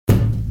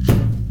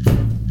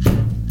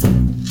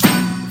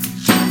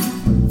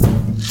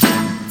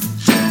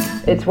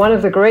it's one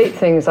of the great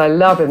things I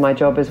love in my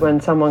job is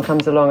when someone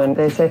comes along and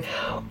they say,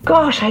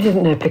 gosh, I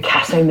didn't know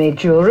Picasso made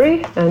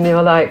jewellery. And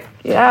you're like,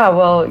 yeah,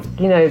 well,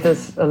 you know,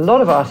 there's a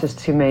lot of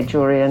artists who made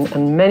jewellery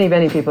and many,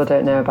 many people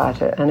don't know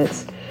about it. And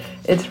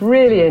it's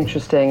really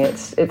interesting.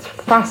 It's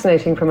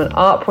fascinating from an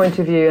art point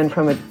of view and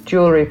from a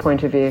jewellery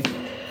point of view.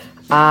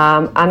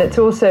 And it's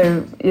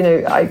also, you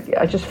know,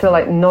 I just feel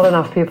like not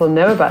enough people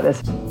know about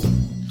this.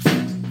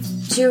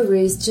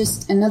 Jewelry is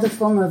just another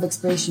form of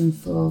expression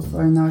for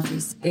an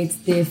artist. It's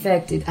the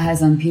effect it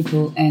has on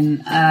people,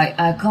 and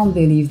I can't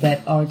believe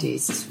that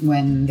artists,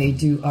 when they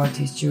do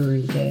artist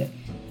jewelry, they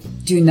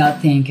do not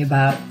think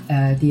about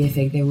the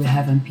effect they will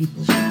have on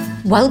people.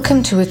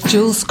 Welcome to If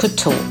Jewels Could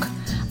Talk.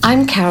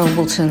 I'm Carol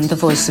Walton, the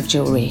voice of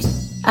jewelry,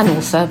 an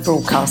author,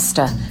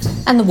 broadcaster,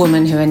 and the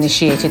woman who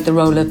initiated the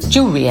role of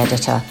jewelry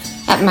editor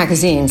at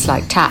magazines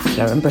like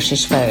Tatler and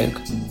British Vogue.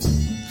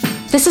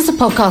 This is a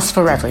podcast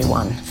for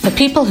everyone, for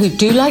people who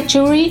do like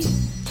jewellery,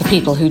 for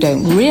people who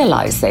don't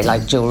realise they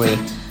like jewellery,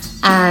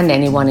 and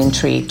anyone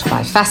intrigued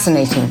by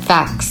fascinating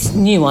facts,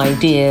 new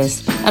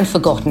ideas, and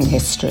forgotten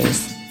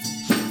histories.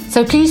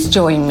 So please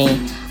join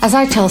me as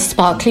I tell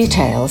sparkly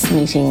tales,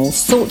 meeting all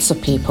sorts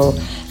of people,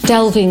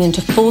 delving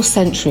into 4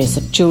 centuries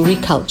of jewellery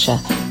culture,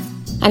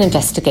 and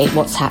investigate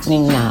what's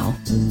happening now.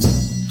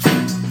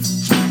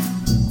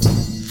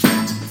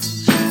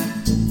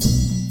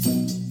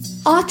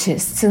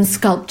 Artists and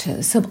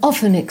sculptors have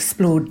often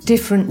explored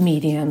different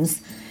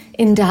mediums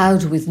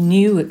endowed with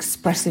new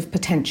expressive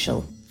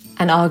potential,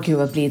 and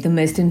arguably the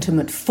most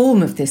intimate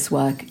form of this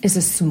work is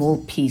a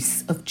small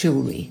piece of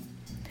jewellery.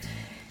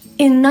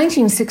 In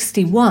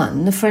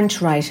 1961, the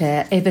French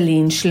writer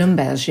Evelyne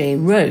Schlumberger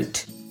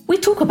wrote, "We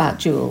talk about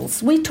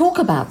jewels, we talk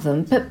about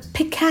them, but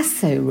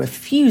Picasso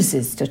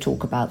refuses to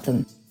talk about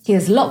them. He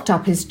has locked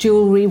up his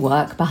jewellery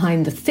work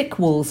behind the thick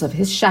walls of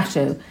his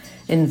chateau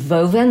in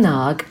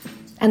Vauvenargues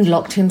and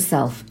locked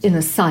himself in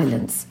a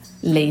silence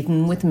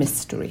laden with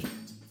mystery."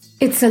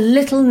 It's a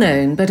little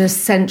known but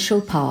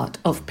essential part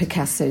of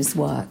Picasso's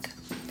work.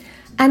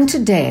 And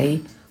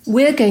today,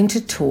 we're going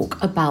to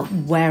talk about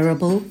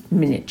wearable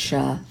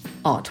miniature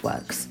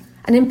artworks,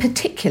 and in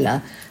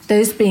particular,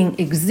 those being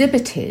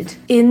exhibited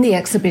in the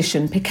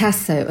exhibition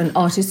Picasso and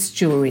Artist's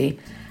Jewelry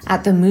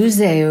at the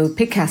Museo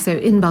Picasso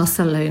in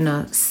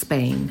Barcelona,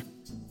 Spain.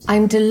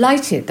 I'm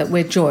delighted that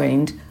we're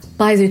joined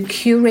by the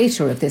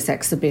curator of this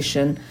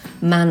exhibition,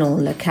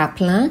 Manon Le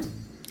Caplin,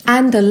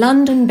 and the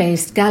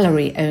London-based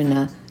gallery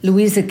owner,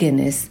 Louisa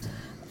Guinness,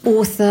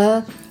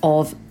 author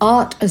of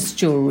Art as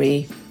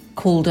Jewelry,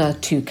 Calder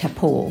to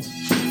Kapoor.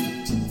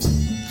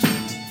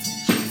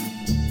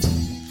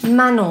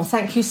 Manon,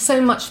 thank you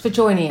so much for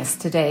joining us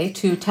today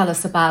to tell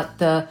us about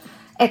the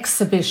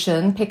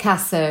exhibition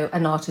Picasso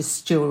and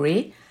Artist's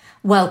Jewelry.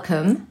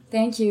 Welcome.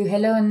 Thank you.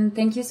 Hello, and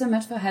thank you so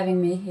much for having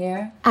me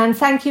here. And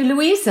thank you,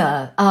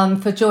 Louisa,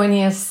 for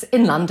joining us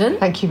in London.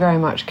 Thank you very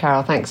much,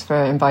 Carol. Thanks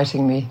for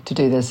inviting me to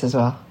do this as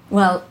well.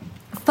 Well,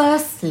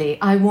 firstly,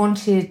 I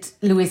wanted,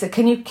 Louisa,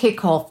 can you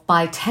kick off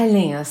by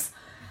telling us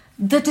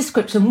the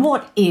description?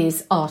 What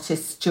is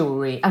artist's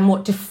jewellery and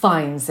what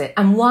defines it?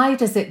 And why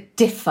does it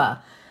differ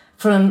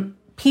from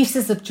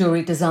pieces of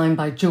jewellery designed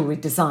by jewellery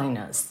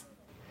designers?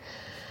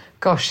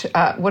 Gosh,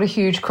 what a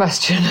huge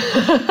question.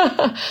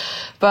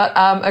 But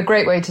a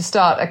great way to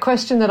start. A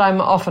question that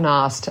I'm often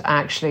asked,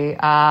 actually.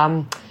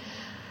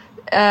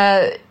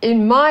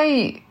 In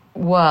my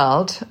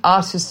world,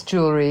 artist's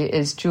jewellery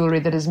is jewellery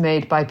that is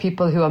made by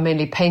people who are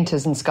mainly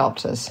painters and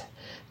sculptors.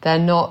 Their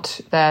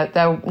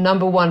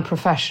number one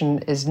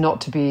profession is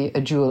not to be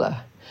a jeweller.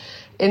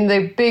 In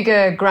the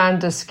bigger,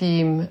 grander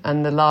scheme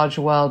and the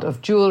larger world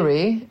of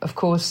jewellery, of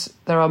course,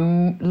 there are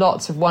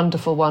lots of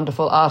wonderful,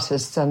 wonderful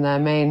artists, and their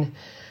main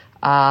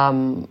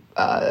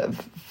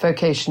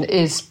vocation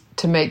is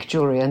to make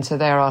jewellery, and so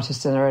they're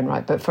artists in their own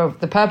right. But for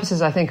the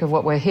purposes, I think, of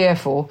what we're here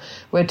for,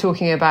 we're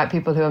talking about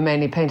people who are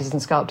mainly painters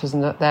and sculptors,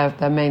 and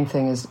their main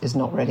thing is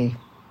not really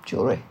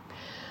jewellery.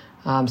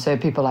 So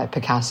people like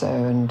Picasso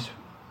and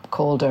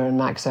Calder and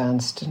Max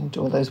Ernst and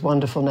all those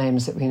wonderful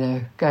names that we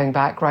know, going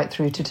back right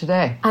through to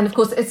today. And of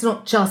course, it's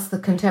not just the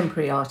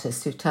contemporary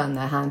artists who've turned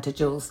their hand to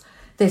jewels.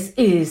 This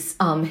is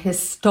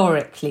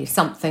historically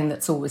something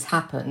that's always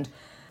happened.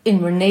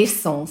 In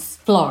Renaissance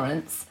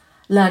Florence,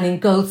 learning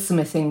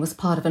goldsmithing was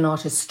part of an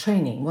artist's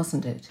training,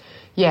 wasn't it?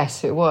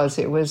 Yes, it was.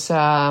 It was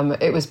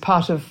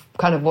part of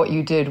kind of what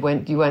you did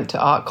when you went to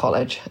art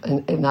college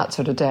in that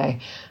sort of day.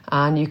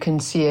 And you can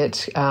see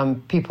it.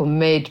 People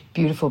made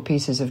beautiful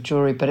pieces of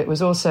jewellery, but it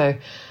was also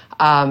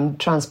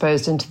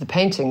transposed into the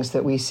paintings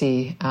that we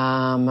see,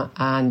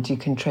 and you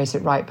can trace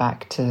it right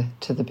back to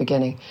the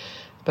beginning.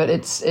 But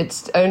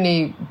it's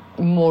only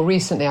more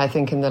recently, I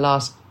think, in the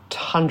last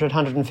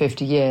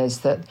 150 years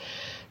that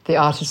the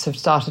artists have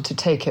started to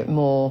take it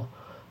more,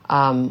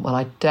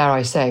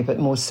 but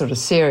more sort of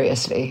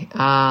seriously,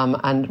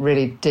 and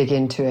really dig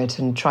into it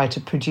and try to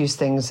produce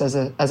things as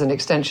an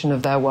extension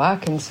of their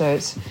work. And so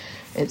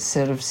it's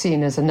sort of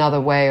seen as another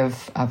way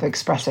of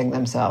expressing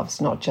themselves,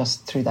 not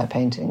just through their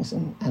paintings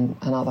and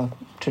other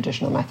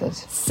traditional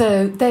methods.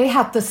 So they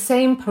have the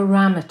same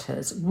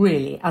parameters,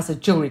 really, as a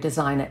jewellery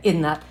designer,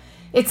 in that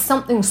it's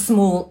something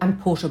small and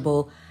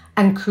portable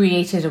and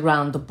created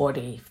around the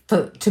body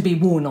to be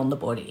worn on the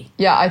body.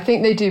 Yeah, I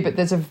think they do, but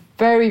there's a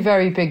very,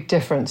 very big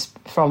difference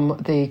from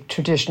the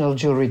traditional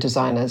jewellery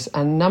designers.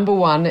 And number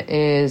one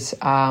is,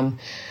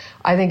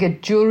 I think a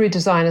jewellery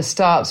designer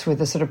starts with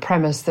the sort of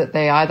premise that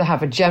they either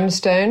have a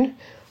gemstone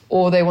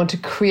or they want to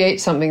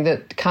create something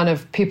that kind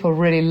of people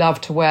really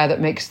love to wear that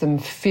makes them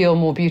feel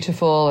more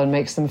beautiful and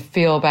makes them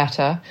feel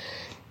better.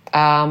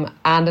 And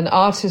an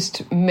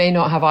artist may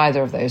not have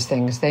either of those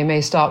things. They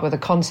may start with a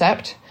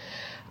concept.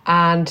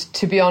 And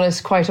to be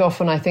honest, quite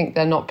often I think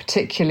they're not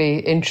particularly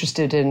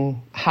interested in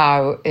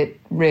how it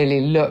really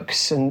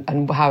looks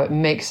and how it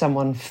makes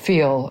someone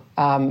feel,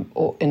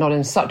 or not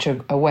in such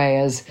a way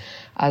as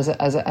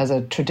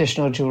a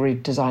traditional jewellery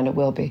designer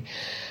will be.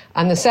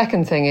 And the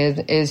second thing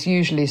is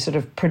usually sort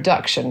of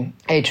production.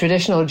 A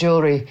traditional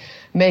jewellery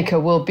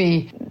maker they'll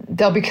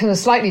be kind of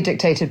slightly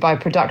dictated by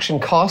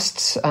production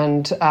costs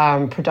and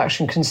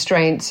production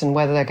constraints and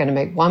whether they're going to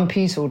make one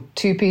piece or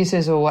two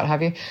pieces or what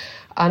have you.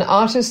 An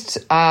artist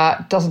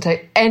doesn't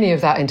take any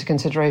of that into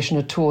consideration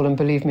at all, and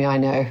believe me, I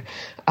know.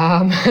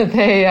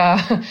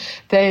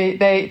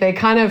 They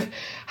kind of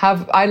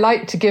have. I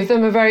like to give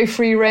them a very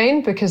free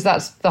rein because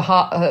that's the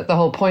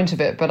whole point of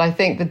it. But I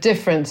think the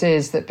difference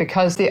is that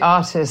because the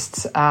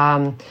artists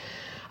are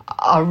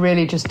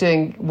really just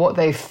doing what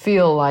they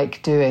feel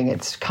like doing,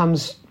 it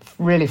comes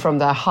really from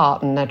their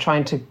heart, and they're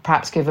trying to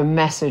perhaps give a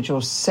message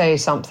or say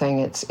something.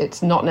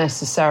 It's not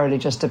necessarily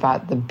just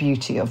about the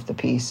beauty of the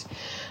piece.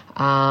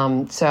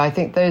 So I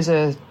think those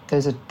are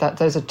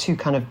two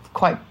kind of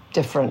quite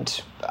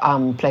different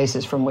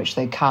places from which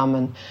they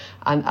come,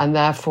 and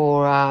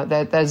therefore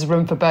there's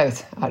room for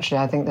both. Actually,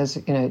 I think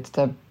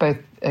they're both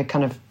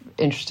kind of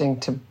interesting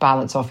to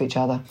balance off each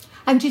other.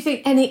 And do you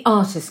think any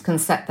artist can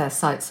set their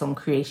sights on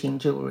creating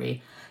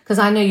jewellery? Because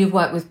I know you've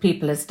worked with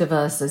people as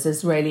diverse as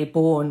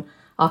Israeli-born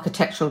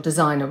architectural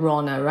designer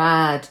Ron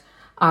Arad,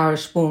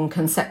 Irish-born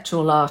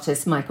conceptual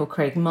artist Michael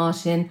Craig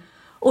Martin,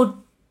 or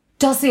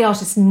does the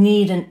artist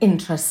need an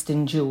interest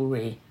in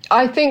jewellery?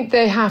 I think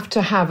they have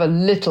to have a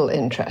little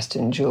interest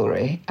in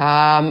jewellery.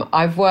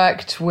 I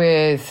worked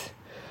with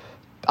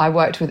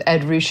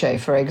Ed Ruscha,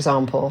 for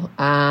example,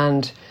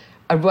 and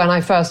when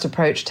I first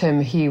approached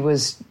him, he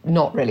was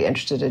not really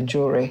interested in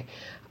jewellery.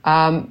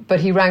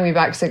 But he rang me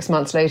back 6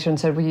 months later and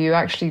said, well, you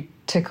actually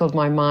tickled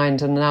my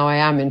mind and now I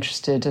am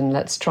interested and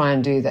let's try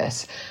and do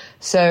this.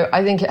 So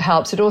I think it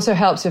helps. It also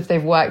helps if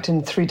they've worked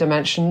in 3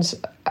 dimensions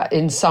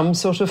in some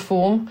sort of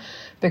form,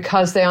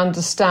 because they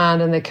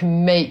understand and they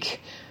can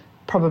make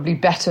probably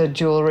better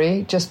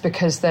jewellery just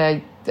because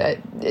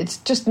it's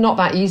just not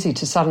that easy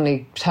to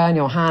suddenly turn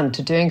your hand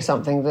to doing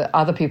something that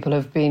other people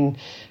have been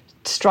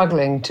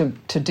struggling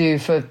to do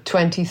for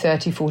 20,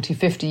 30, 40,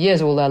 50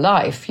 years, all their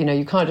life.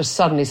 You can't just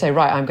suddenly say,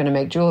 right, I'm going to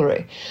make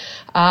jewellery.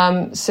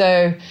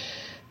 So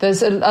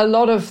there's a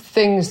lot of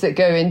things that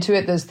go into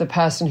it. There's the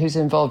person who's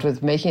involved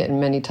with making it, and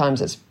many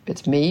times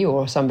it's me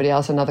or somebody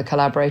else, another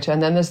collaborator,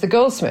 and then there's the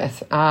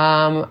goldsmith.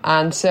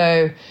 And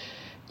so,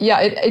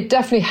 yeah, it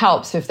definitely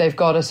helps if they've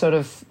got a sort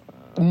of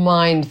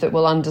mind that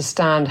will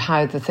understand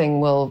how the thing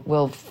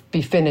will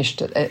be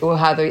finished, or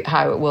how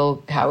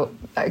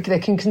they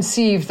can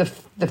conceive the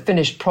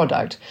finished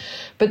product.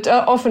 But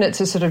often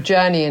it's a sort of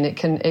journey, and it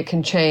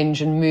can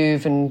change and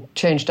move and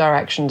change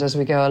directions as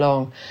we go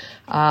along.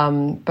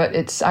 But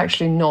it's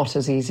actually not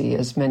as easy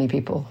as many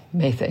people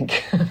may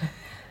think.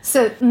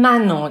 So,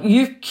 Manon,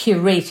 you've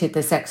curated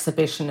this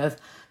exhibition of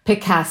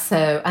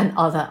Picasso and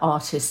other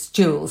artists'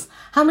 jewels.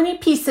 How many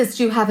pieces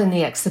do you have in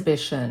the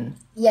exhibition?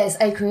 Yes,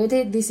 I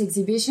created this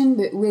exhibition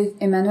but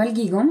with Emmanuel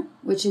Guigon,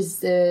 who is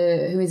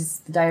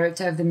the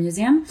director of the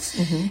museum.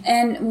 Mm-hmm.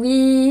 And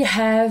we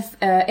have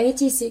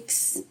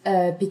 86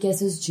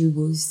 Picasso's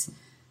jewels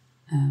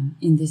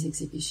in this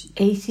exhibition.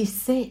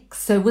 86.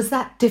 So was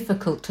that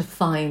difficult to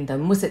find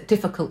them? Was it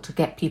difficult to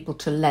get people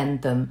to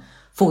lend them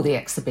for the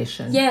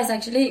exhibition? Yes,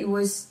 actually it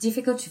was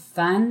difficult to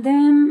find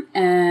them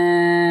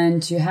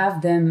and to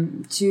have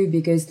them too,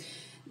 because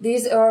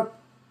these are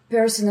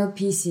personal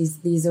pieces,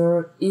 these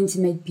are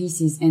intimate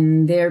pieces,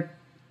 and they're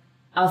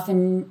not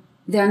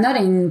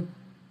in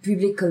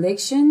public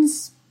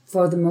collections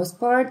for the most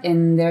part,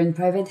 and they're in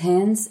private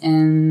hands,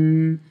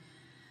 and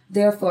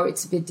therefore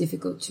it's a bit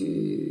difficult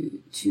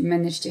to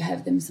manage to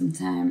have them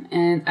sometime.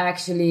 And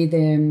actually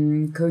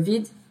the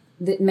COVID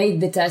that made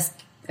the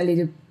task a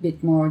little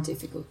bit more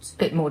difficult. A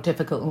bit more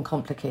difficult and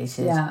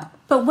complicated. Yeah.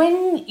 But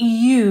when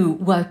you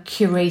were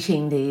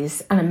curating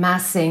these and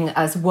amassing,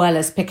 as well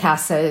as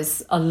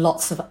Picasso's,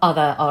 lots of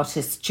other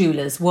artists'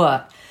 jewellers'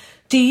 work,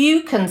 do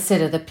you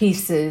consider the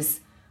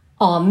pieces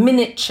are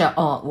miniature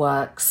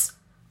artworks,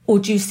 or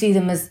do you see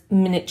them as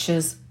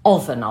miniatures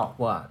of an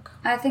artwork?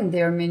 I think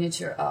they are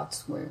miniature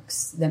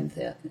artworks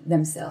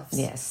themselves.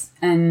 Yes.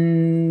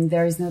 And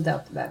there is no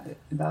doubt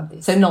about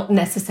this. So not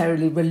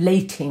necessarily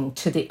relating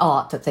to the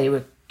art that they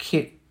were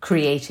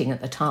creating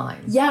at the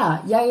time.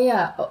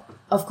 Yeah.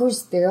 Of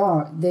course, there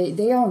are.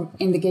 They are.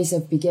 In the case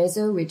of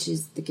Picasso, which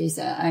is the case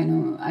I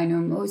know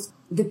most,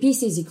 the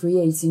pieces he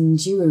creates in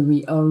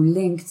jewelry are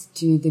linked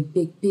to the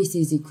big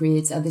pieces he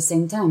creates at the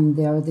same time.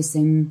 They are the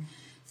same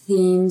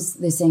themes,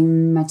 the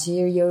same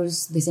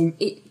materials, the same.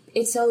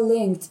 It's all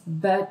linked,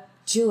 but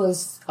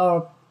jewels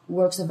are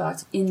works of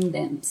art in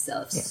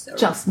themselves.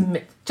 Yeah,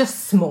 so.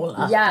 Just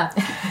smaller. Yeah.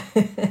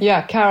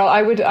 Yeah, Carol,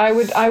 I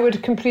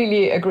would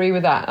completely agree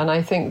with that, and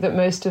I think that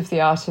most of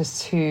the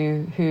artists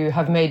who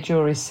have made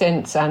jewelry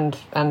since and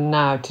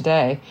now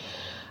today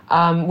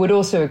would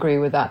also agree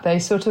with that. They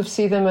sort of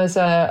see them as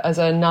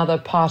another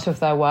part of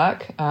their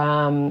work.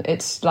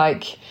 It's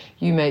like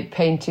you make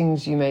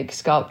paintings, you make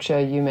sculpture,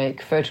 you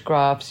make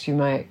photographs, you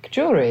make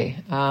jewelry.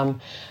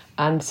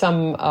 And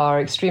some are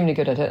extremely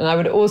good at it. And I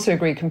would also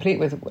agree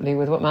completely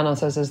with what Manon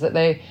says, is that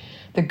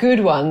the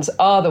good ones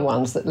are the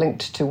ones that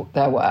linked to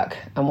their work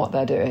and what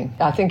they're doing.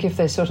 I think if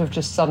they sort of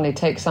just suddenly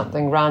take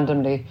something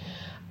randomly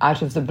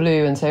out of the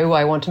blue and say, oh,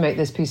 I want to make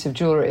this piece of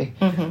jewelry,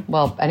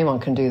 well, anyone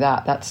can do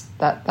that.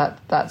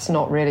 That's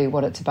not really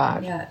what it's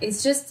about. Yeah,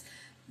 it's just,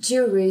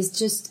 jewelry is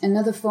just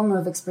another form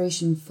of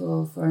expression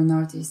for an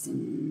artist.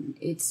 And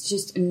it's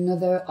just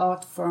another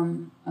art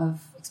form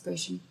of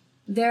expression.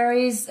 There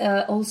is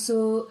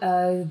also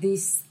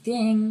this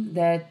thing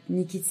that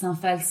Niki de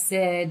Saint-Phalle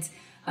said.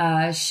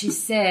 She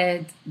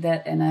said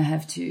that, and I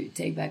have to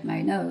take back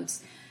my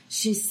notes,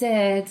 she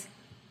said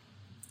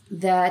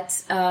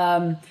that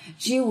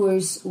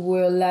jewels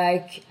were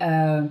like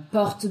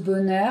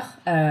porte-bonheur,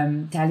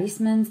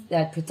 talismans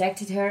that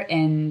protected her,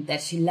 and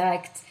that she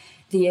liked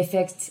the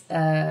effect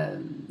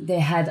they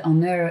had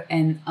on her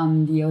and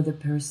on the other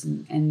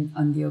person and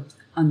on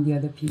the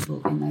other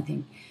people. And I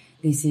think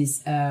this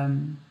is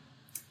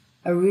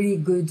a really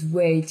good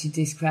way to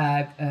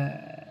describe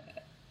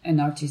an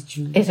artist's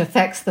jewel. It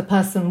affects the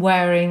person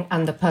wearing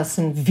and the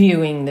person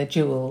viewing the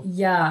jewel.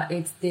 Yeah,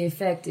 it's the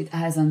effect it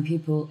has on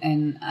people.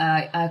 And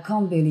I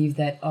can't believe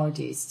that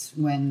artists,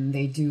 when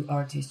they do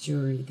artist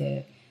jewelry,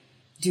 they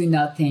do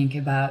not think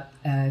about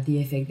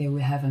the effect they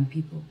will have on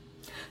people.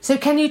 So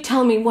can you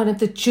tell me one of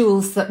the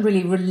jewels that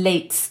really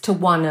relates to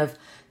one of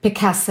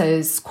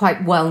Picasso's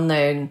quite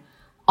well-known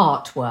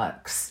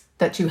artworks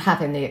that you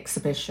have in the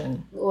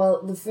exhibition?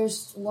 Well, the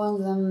first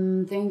ones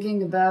I'm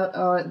thinking about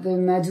are the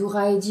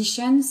Madura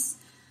editions,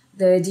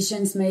 the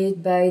editions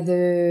made by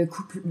the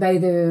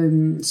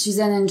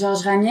Suzanne and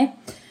Georges Ramier,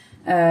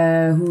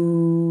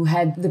 who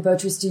had the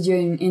pottery studio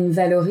in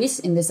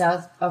Valoris in the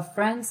south of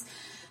France.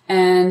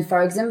 And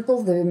for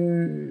example,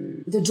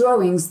 the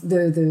drawings,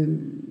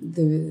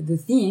 the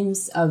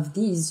themes of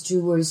these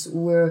jewels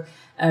were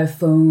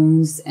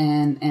phones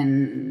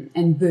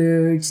and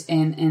birds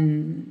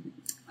and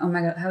oh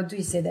my God, how do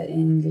you say that in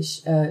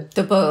English?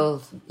 The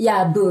bulls.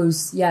 Yeah,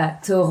 bulls. Yeah,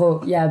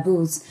 taureau. Yeah,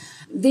 bulls.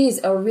 These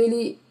are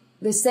really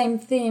the same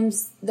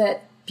themes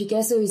that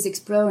Picasso is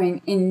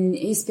exploring in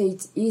his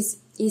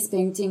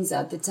paintings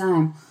at the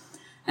time.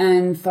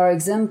 And for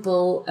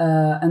example,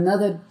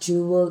 another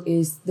jewel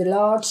is the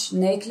large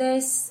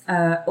necklace,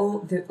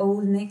 the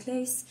old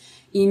necklace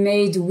he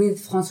made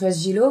with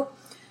Françoise Gillot.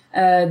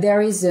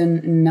 There is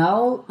an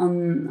owl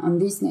on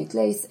this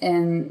necklace,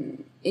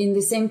 and in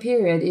the same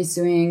period is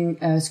doing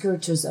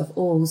sculptures of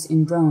owls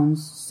in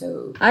bronze.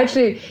 So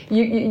actually,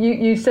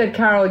 you said,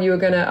 Carol, you were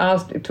going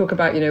to talk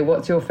about,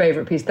 what's your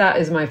favourite piece. That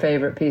is my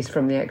favourite piece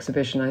from the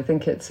exhibition. I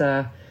think it's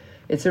a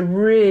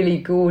really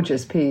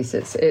gorgeous piece.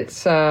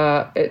 It's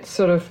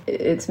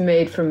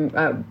made from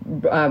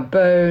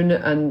bone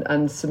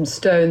and some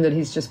stone that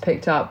he's just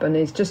picked up, and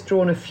he's just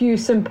drawn a few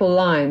simple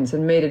lines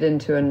and made it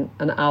into an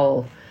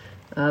owl.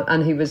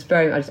 And he was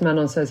as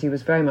Manon says, he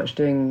was very much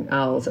doing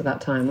owls at that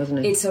time, wasn't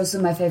he? It's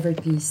also my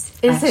favourite piece.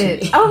 Is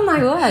actually. it? Oh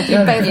my word! You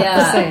both have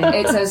the same.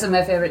 It's also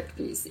my favourite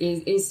piece.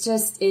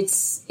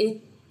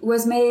 It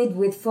was made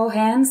with 4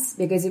 hands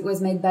because it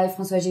was made by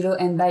François Gillot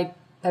and by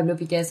Pablo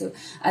Picasso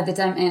at the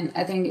time, and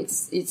I think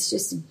it's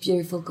just a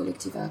beautiful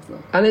collective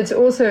artwork. And it's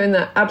also in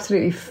that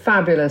absolutely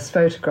fabulous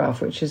photograph,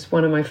 which is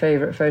one of my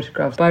favourite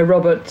photographs, by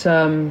Robert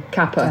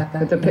Capa,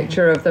 with the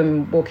picture of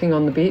them walking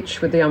on the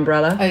beach with the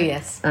umbrella. Oh,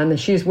 yes. And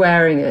she's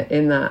wearing it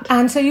in that.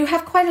 And so you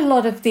have quite a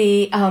lot of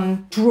the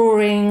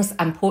drawings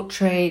and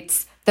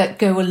portraits that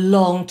go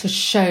along to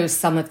show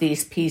some of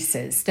these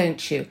pieces,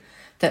 don't you,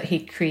 that he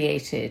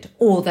created,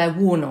 or they're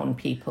worn on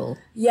people?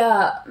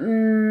 Yeah,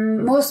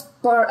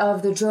 most part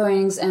of the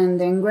drawings and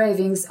the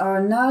engravings are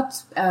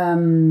not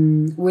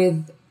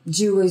with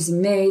jewels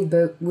made,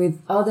 but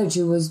with other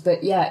jewels.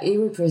 But yeah, he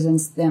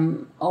represents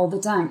them all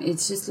the time.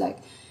 It's just like,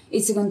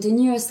 it's a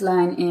continuous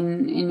line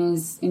in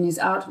his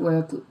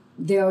artwork.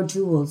 There are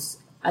jewels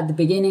at the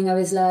beginning of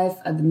his life,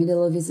 at the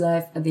middle of his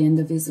life, at the end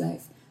of his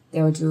life.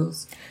 There are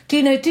jewels. Do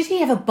you know, did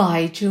he ever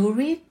buy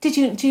jewellery? Do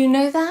you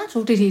know that,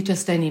 or did he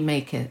just only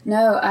make it?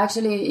 No,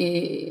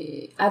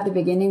 actually, at the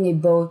beginning he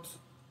bought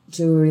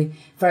jewelry.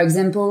 For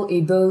example,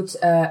 he bought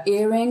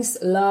earrings,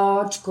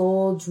 large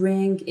gold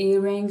ring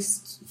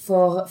earrings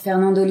for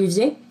Fernand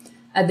Olivier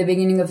at the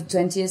beginning of the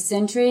 20th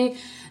century.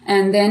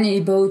 And then he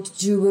bought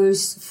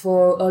jewels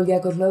for Olga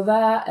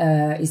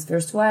Kotlova, his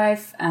first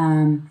wife.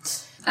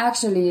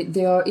 Actually,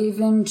 there are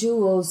even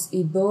jewels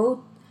he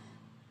bought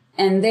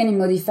and then he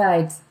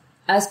modified.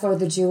 As for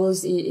the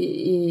jewels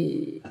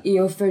he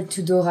offered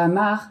to Dora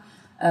Maar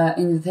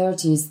in the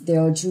 30s,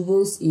 there are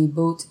jewels he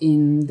bought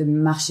in the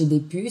Marché des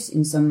Puces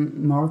in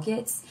some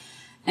markets.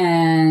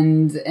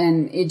 And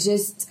it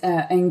just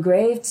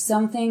engraved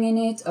something in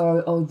it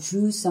or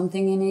drew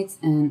something in it,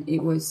 and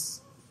it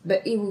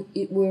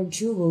were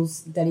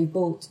jewels that he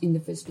bought in the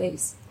first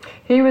place.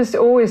 He was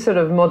always sort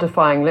of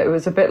modifying. It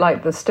was a bit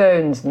like the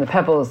stones and the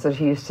pebbles that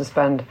he used to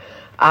spend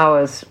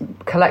hours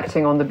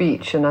collecting on the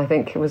beach, and I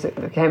think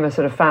it became a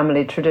sort of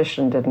family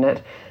tradition, didn't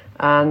it?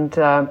 And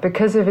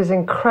because of his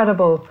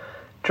incredible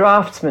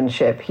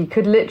draftsmanship, he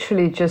could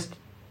literally just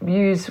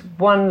use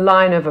one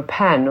line of a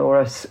pen or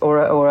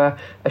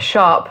a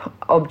sharp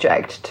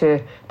object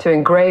to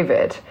engrave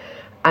it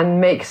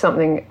and make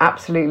something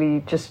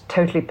absolutely just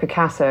totally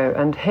Picasso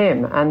and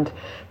him. And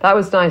that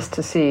was nice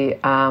to see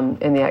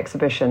in the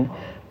exhibition.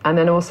 And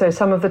then also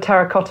some of the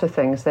terracotta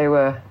things they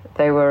were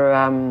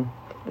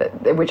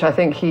which I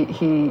think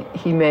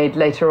he made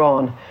later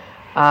on.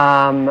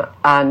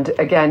 And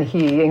again,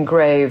 he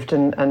engraved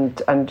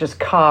and just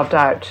carved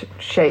out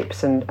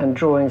shapes and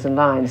drawings and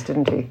lines,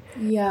 didn't he?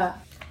 Yeah.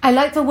 I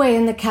like the way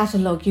in the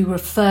catalogue you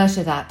refer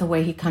to that, the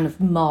way he kind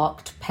of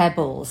marked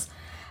pebbles,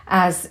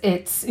 as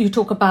you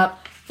talk about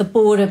the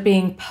border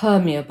being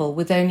permeable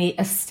with only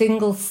a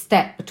single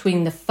step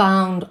between the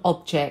found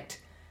object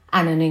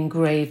and an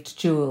engraved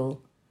jewel.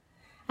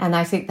 And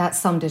I think that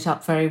summed it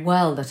up very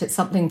well, that it's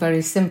something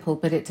very simple,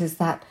 but it is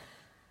that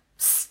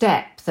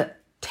step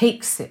that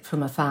takes it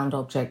from a found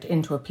object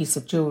into a piece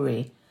of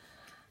jewellery.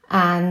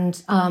 And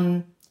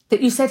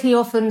that you said he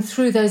often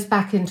threw those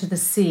back into the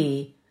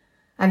sea,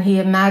 and he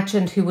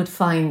imagined who would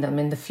find them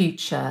in the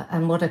future,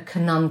 and what a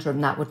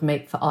conundrum that would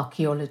make for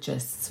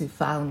archaeologists who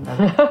found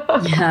them.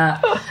 Yeah.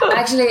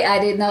 Actually, I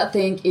did not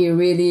think he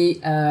really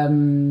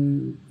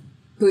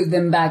put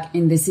them back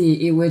in the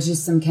sea. It was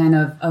just some kind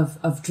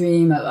of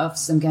dream, of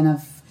some kind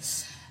of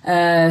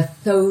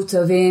thought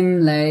of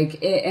him.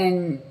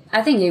 And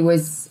I think it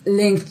was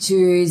linked to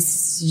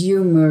his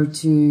humor,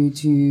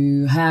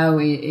 to how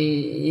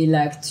he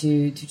liked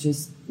to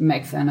just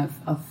make fun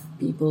of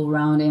people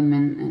around him,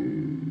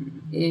 and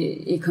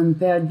he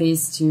compared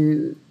this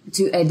to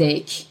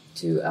headache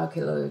to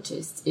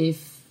archaeologists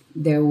if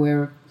they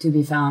were to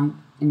be found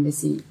in the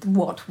sea.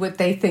 What would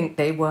they think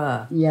they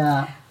were?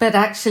 Yeah. But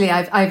actually,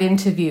 I've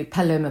interviewed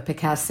Paloma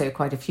Picasso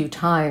quite a few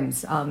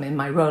times in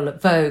my role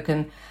at Vogue,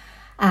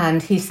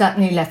 and he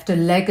certainly left a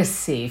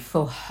legacy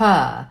for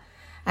her.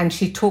 And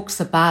she talks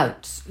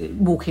about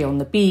walking on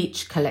the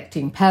beach,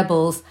 collecting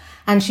pebbles,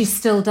 and she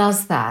still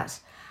does that.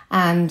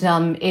 And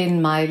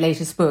in my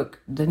latest book,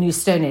 The New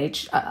Stone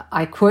Age,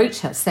 I quote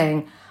her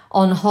saying,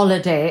 "On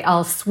holiday,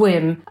 I'll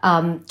swim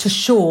to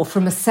shore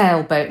from a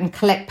sailboat and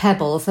collect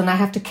pebbles, and I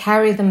have to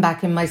carry them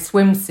back in my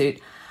swimsuit.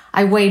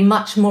 I weigh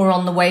much more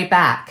on the way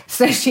back."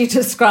 So she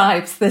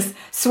describes this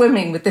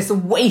swimming with this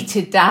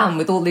weighted down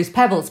with all these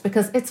pebbles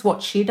because it's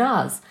what she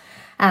does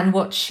and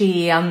what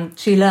she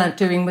learnt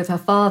doing with her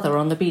father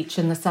on the beach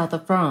in the south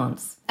of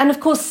France. And of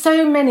course,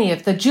 so many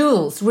of the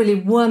jewels really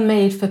were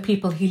made for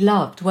people he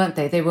loved, weren't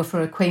they? They were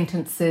for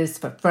acquaintances,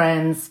 for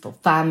friends, for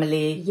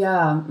family.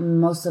 Yeah,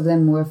 most of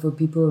them were for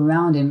people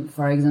around him.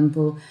 For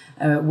example,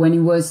 when he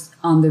was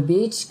on the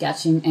beach,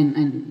 catching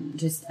and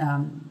just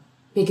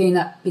picking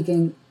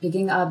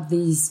up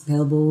these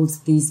pebbles,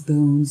 these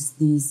bones,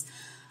 these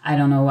I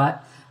don't know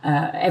what,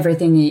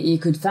 everything he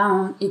could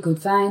find.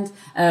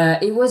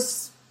 It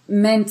was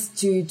meant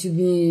to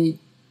be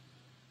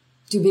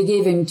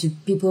given to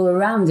people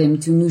around him,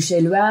 to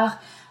Nouche-et-Loire,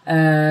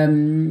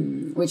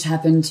 which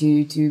happened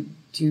to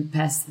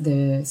pass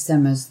the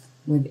summers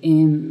with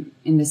him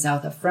in the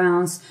south of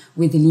France,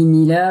 with Lee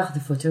Miller, the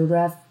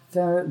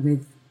photographer,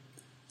 with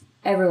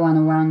everyone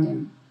around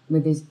him,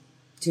 with his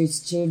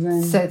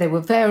children. So they were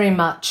very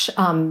much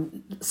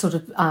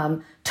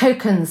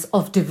tokens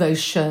of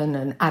devotion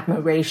and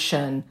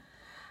admiration.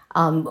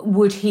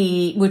 Would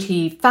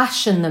he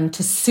fashion them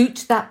to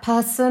suit that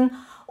person,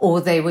 or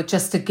they were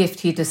just a gift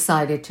he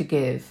decided to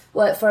give?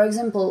 Well, for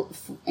example,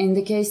 in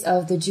the case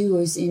of the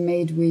jewels he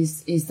made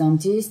with his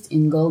dentist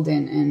in gold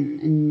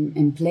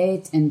and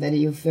plate, and that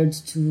he offered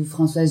to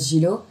Françoise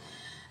Gillot,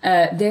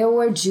 there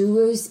were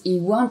jewels he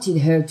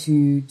wanted her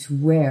to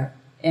wear.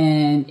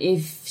 And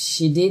if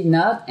she did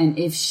not, and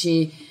if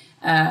she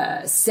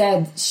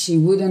said she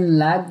wouldn't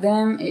like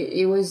them,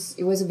 it was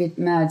a bit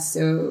mad.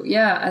 So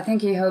yeah, I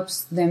think he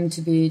hopes them to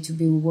be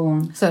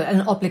worn. So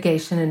an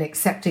obligation in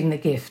accepting the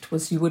gift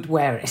was you would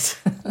wear it.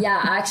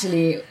 Yeah,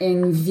 actually,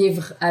 in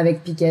Vivre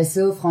avec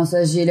Picasso,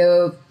 Françoise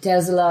Gillot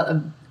tells a lot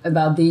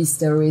about these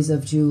stories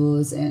of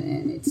jewels,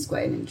 and it's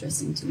quite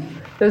interesting to know.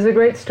 There's a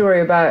great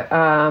story about,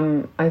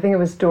 I think it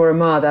was Dora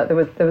Maar, that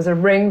there was a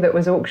ring that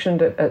was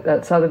auctioned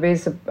at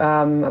Sotheby's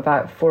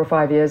about 4 or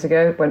 5 years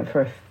ago. It went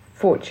for a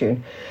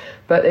fortune.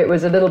 But it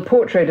was a little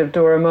portrait of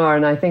Dora Maar,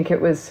 and I think it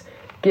was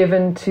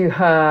given to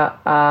her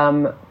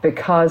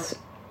because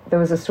there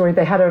was a story.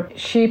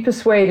 She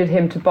persuaded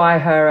him to buy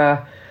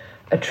her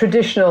a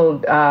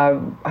traditional,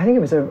 I think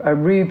it was a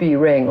ruby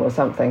ring or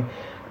something,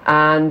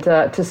 and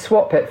to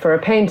swap it for a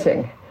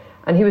painting.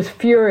 And he was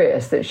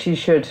furious that she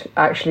should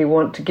actually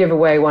want to give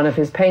away one of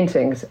his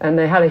paintings. And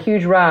they had a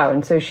huge row.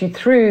 And so she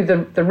threw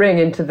the ring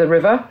into the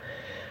river.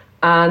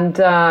 And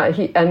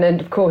then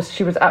of course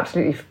she was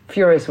absolutely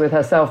furious with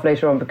herself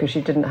later on because she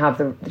didn't have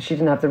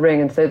the ring.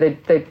 And so they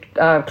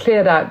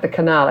cleared out the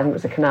canal. I think it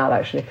was a canal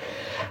actually,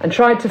 and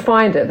tried to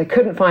find it. They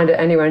couldn't find it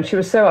anywhere. And she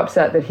was so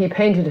upset that he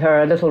painted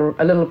her a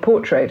little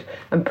portrait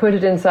and put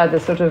it inside the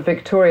sort of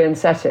Victorian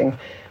setting,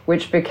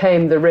 which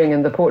became the ring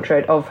and the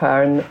portrait of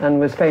her, and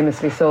was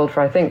famously sold for,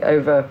 I think,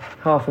 over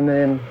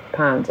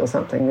 £500,000 or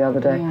something the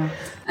other day. Yeah.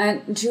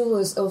 And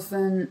Jules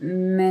often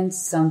meant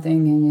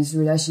something in his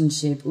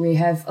relationship. We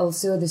have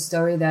also the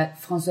story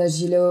that Françoise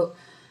Gillot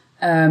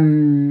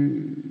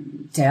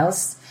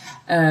tells.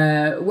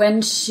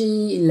 When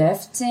she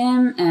left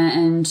him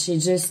and she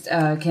just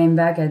came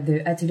back at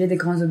the Atelier des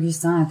Grands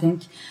Augustins, I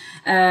think,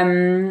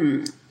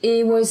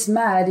 he was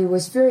mad, he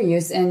was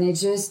furious, and he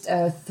just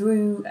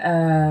threw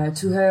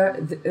to her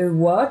a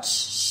watch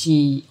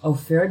she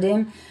offered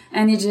him,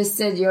 and he just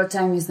said, "Your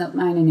time is not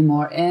mine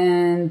anymore."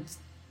 And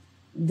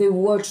the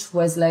watch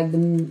was like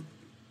the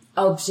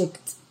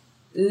object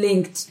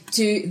linked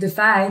to the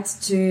fight.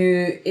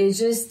 He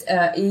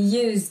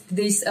used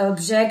this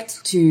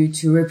object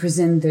to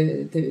represent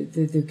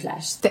the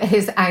clash.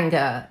 His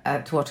anger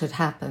at what had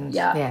happened.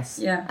 Yeah. Yes.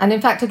 Yeah. And in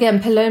fact,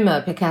 again,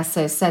 Paloma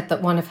Picasso said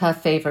that one of her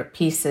favourite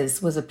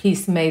pieces was a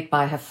piece made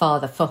by her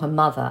father for her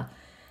mother.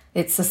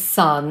 It's a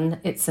sun.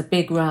 It's a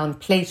big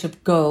round plate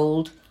of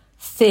gold,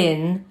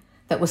 thin,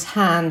 that was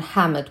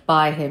hand-hammered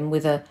by him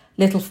with a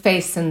little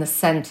face in the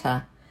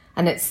centre.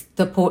 And it's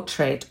the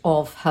portrait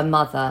of her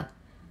mother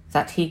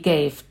that he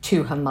gave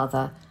to her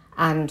mother,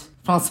 and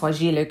François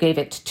Gillot gave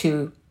it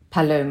to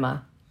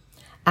Paloma.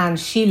 And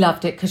she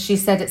loved it because she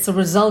said it's a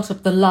result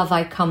of the love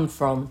I come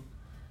from.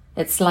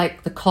 It's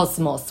like the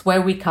cosmos,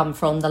 where we come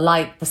from, the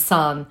light, the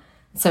sun,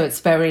 so it's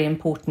very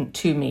important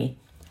to me.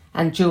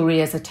 And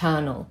jewellery is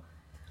eternal.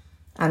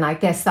 And I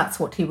guess that's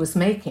what he was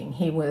making.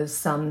 He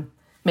was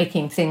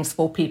making things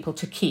for people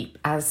to keep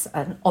as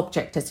an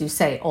object, as you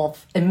say,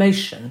 of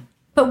emotion.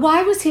 But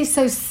why was he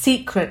so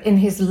secret in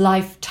his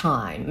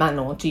lifetime,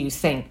 Manon, do you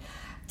think,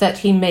 that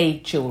he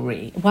made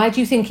jewellery? Why do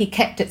you think he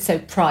kept it so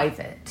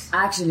private?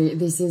 Actually,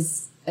 this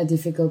is a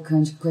difficult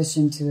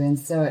question to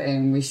answer,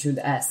 and we should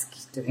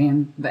ask to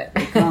him, but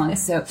we can't.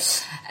 So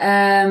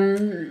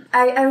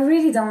I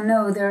really don't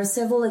know. There are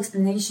several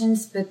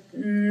explanations, but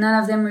none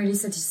of them really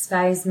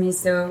satisfies me.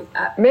 So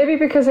maybe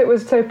because it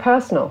was so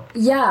personal.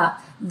 Yeah.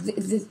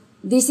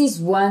 This is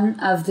one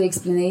of the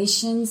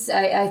explanations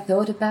I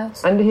thought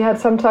about. And he had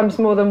sometimes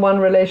more than one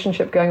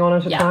relationship going on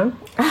at a time?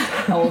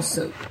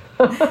 Also.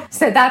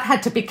 So that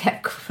had to be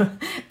kept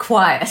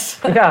quiet.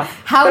 Yeah.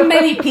 How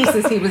many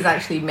pieces he was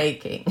actually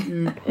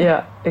making.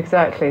 Yeah,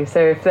 exactly.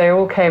 So if they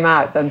all came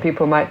out, then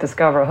people might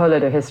discover a whole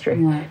lot of history.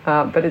 Right.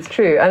 But it's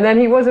true. And then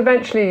he was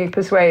eventually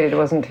persuaded,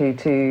 wasn't he,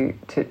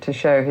 to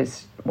show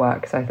his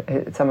works,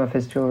 some of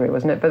his jewellery,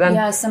 wasn't it? But then,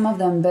 yeah, some of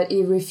them, but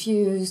he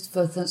refused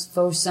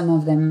for some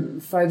of them.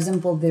 For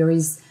example, there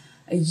is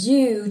a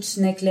huge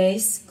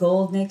necklace,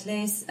 gold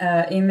necklace,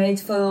 he made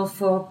for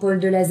Paul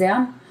de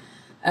Lazerne,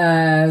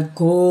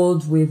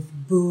 gold with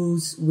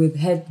bulls, with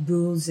head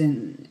bulls,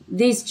 and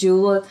this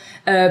jewel.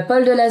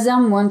 Paul de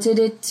Lazerne wanted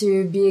it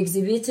to be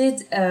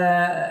exhibited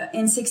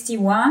in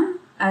 1961,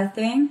 I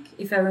think,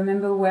 if I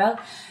remember well,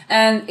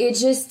 and it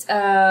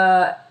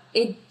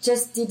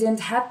just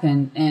didn't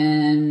happen,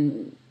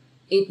 and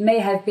it may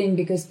have been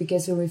because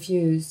Picasso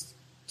refused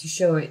to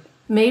show it.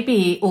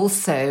 Maybe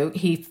also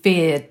he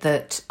feared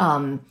that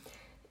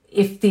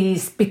if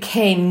these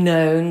became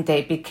known,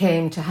 they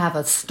became to have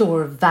a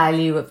store of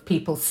value, if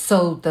people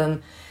sold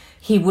them,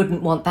 he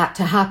wouldn't want that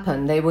to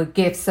happen. They were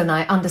gifts, and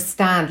I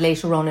understand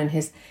later on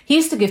he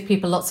used to give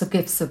people lots of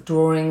gifts of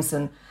drawings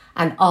and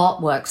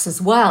artworks as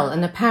well,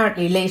 and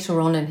apparently later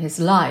on in his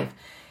life,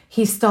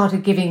 he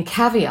started giving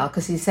caviar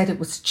because he said it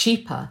was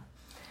cheaper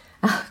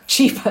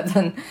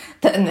than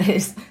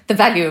the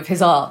value of his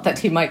art that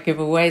he might give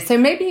away. So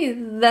maybe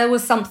there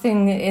was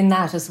something in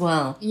that as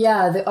well.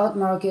 Yeah, the art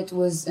market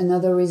was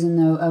another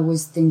reason I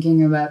was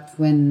thinking about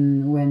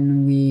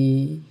when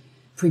we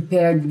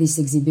prepared this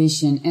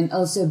exhibition, and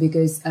also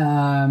because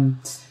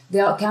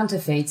there are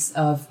counterfeits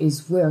of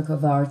his work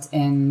of art,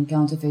 and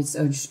counterfeits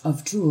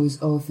of jewels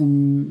are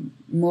often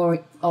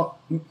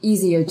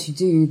easier to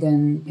do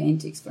than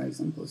paintings, for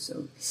example.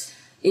 So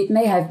it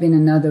may have been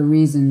another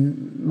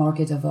reason,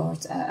 market of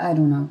art. I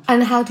don't know.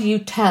 And how do you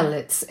tell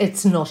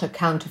it's not a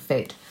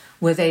counterfeit?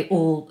 Were they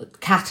all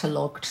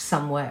catalogued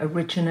somewhere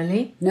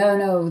originally?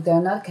 No,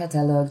 they're not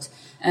catalogued.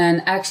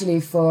 And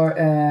actually, for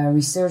a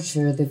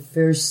researcher, the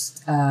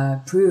first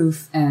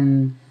proof,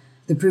 and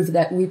the proof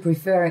that we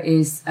prefer,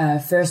 is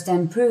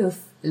first-hand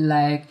proof,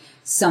 like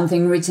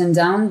something written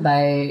down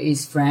by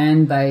his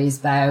friend, by his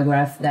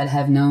biograph that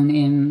have known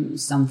him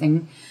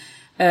something,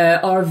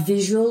 or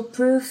visual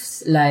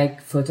proofs,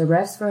 like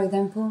photographs, for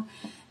example.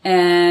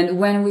 And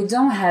when we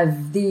don't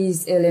have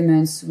these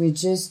elements, we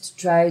just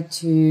try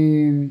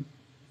to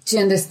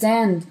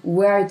understand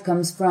where it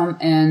comes from.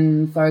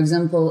 And for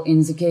example,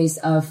 in the case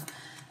of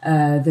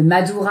the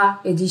Madura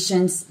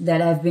editions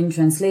that have been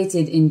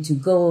translated into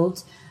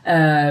gold,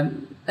 a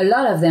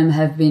lot of them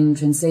have been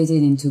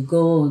translated into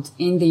gold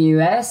in the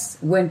US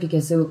when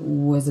Picasso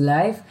was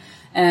alive.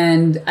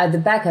 And at the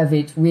back of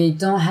it, we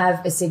don't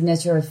have a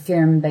signature of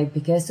firm by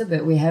Picasso,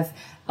 but we have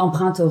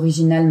Empreinte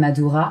Originale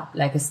Madura,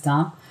 like a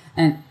stamp.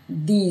 And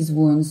these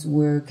ones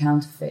were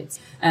counterfeits.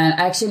 And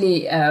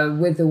actually,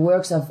 with the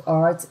works of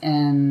art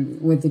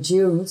and with the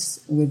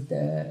jewels,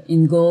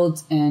 in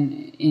gold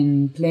and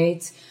in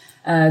plate,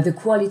 the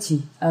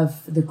quality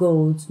of the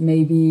gold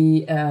may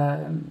be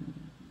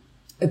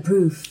a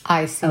proof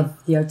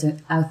of the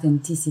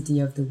authenticity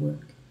of the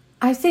work.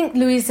 I think,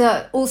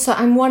 Louisa, also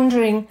I'm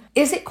wondering,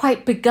 is it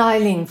quite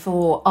beguiling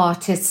for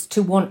artists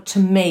to want to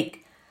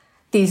make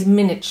these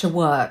miniature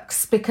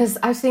works? Because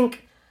I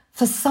think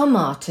for some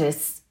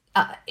artists,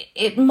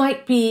 it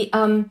might be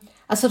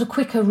a sort of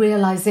quicker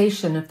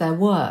realisation of their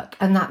work,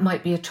 and that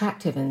might be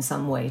attractive in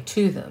some way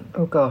to them.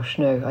 Oh gosh,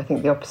 no, I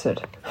think the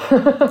opposite.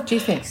 Do you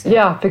think so?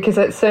 Yeah, because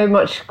it's so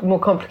much more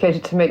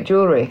complicated to make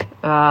jewellery.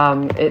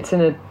 It's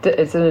in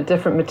a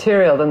different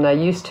material than they're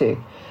used to.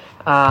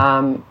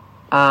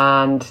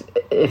 And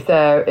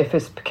if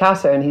it's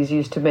Picasso and he's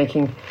used to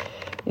making,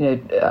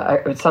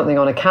 something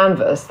on a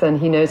canvas, then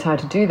he knows how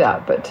to do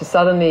that. But to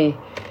suddenly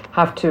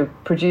have to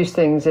produce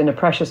things in a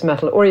precious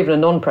metal or even a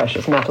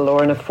non-precious metal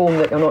or in a form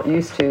that you're not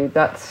used to,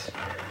 that's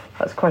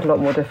quite a lot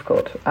more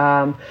difficult.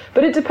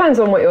 But it depends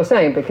on what you're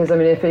saying, because,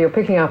 if you're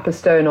picking up a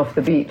stone off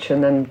the beach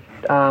and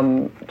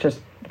then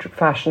just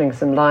fashioning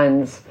some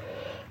lines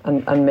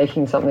and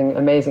making something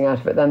amazing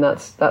out of it, then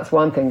that's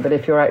one thing. But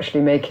if you're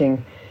actually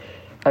making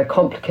a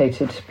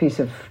complicated piece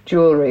of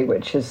jewellery,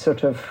 which is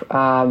sort of,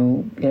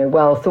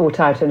 well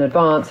thought out in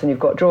advance, and you've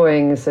got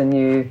drawings and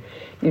you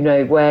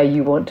know where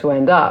you want to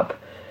end up,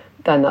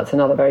 then that's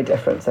another very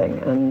different thing.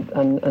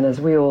 And as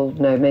we all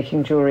know,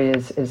 making jewellery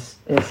is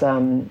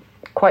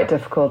quite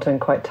difficult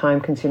and quite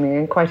time-consuming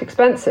and quite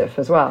expensive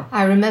as well.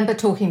 I remember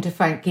talking to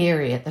Frank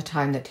Gehry at the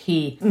time that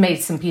he made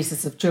some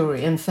pieces of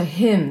jewellery, and for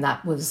him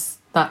that was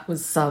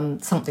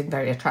something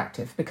very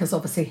attractive, because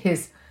obviously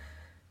his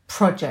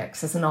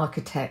projects as an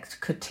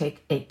architect could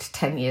take 8 to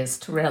 10 years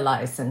to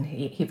realise, and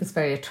he was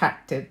very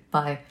attracted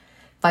by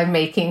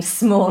making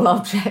small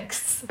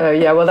objects. Oh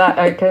yeah, well that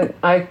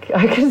I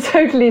can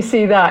totally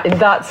see that in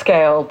that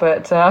scale,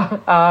 but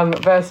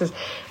versus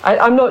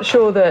I'm not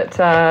sure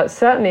that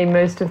certainly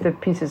most of the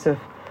pieces of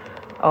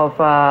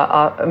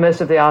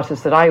most of the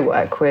artists that I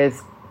work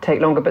with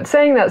take longer. But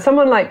saying that,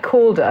 someone like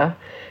Calder,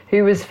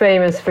 who was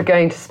famous for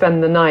going to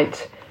spend the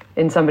night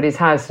in somebody's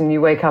house, and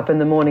you wake up in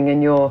the morning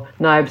and your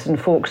knives and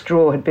forks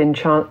drawer had been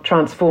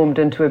transformed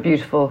into a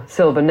beautiful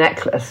silver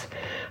necklace,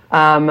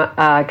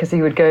 because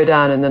he would go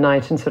down in the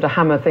night and sort of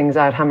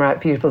hammer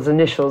out people's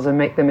initials and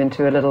make them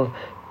into a little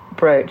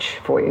brooch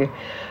for you,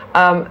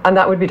 and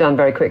that would be done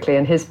very quickly.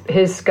 And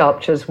his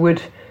sculptures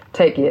would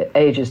take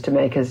ages to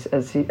make, as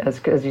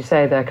you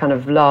say, they're kind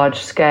of large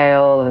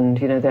scale, and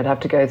they'd have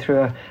to go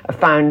through a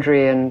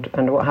foundry and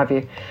what have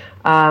you.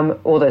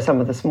 Although some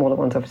of the smaller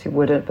ones obviously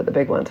wouldn't, but the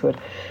big ones would.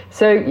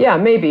 So yeah,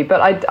 maybe, but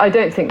I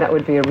don't think that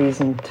would be a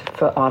reason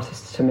for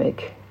artists to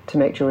make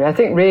jewelry. I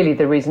think really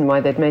the reason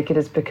why they'd make it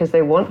is because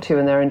they want to,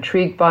 and they're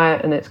intrigued by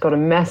it, and it's got a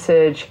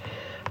message.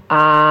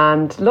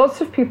 And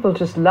lots of people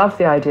just love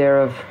the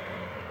idea of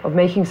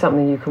making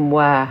something you can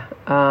wear,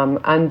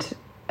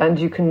 and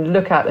you can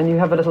look at, and you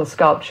have a little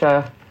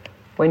sculpture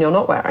when you're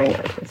not wearing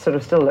it. It sort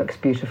of still looks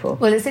beautiful.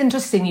 Well, it's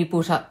interesting you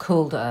brought up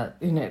Calder.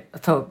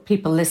 For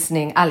people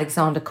listening,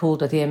 Alexander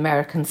Calder, the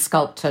American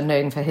sculptor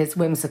known for his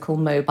whimsical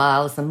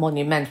mobiles and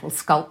monumental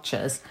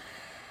sculptures.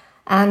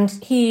 And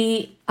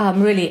he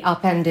really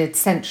upended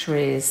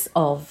centuries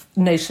of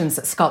notions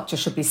that sculpture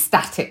should be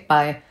static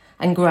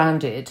and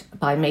grounded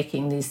by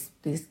making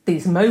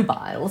these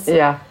mobiles.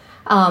 Yeah.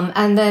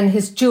 And then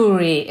his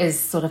jewellery is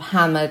sort of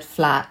hammered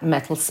flat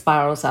metal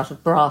spirals out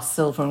of brass,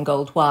 silver and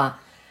gold wire.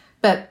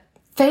 But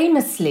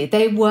famously,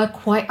 they were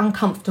quite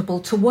uncomfortable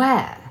to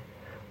wear.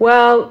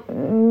 Well,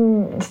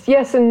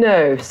 yes and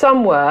no.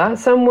 Some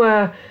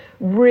were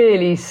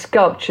really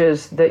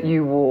sculptures that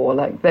you wore.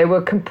 Like, they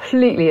were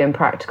completely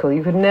impractical.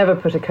 You could never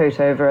put a coat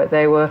over it.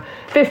 They were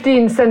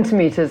 15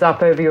 centimetres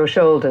up over your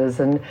shoulders,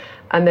 and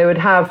they would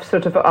have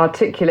sort of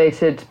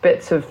articulated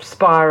bits of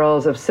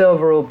spirals of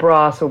silver or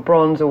brass or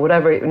bronze or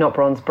whatever, not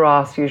bronze,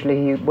 brass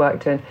usually he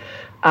worked in,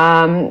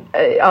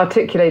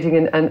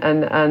 articulating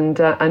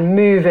and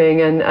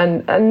moving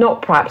and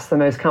not perhaps the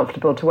most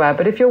comfortable to wear.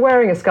 But if you're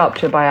wearing a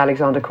sculpture by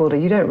Alexander Calder,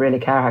 you don't really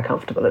care how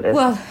comfortable it is,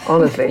 well,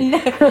 honestly.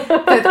 No,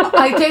 but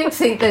I don't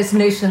think those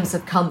notions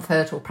of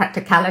comfort or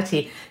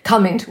practicality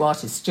come into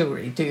artists'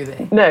 jewellery, do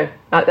they? No,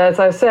 as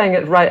I was saying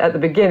it right at the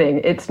beginning,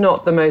 it's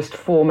not the most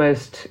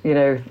foremost,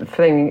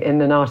 thing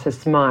in an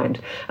artist's mind.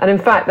 And in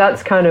fact,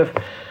 that's kind of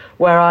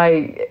where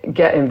I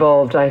get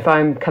involved, if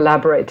I'm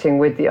collaborating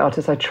with the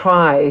artist, I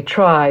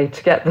try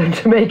to get them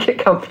to make it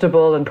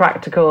comfortable and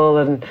practical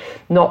and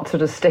not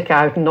sort of stick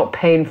out and not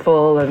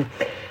painful, and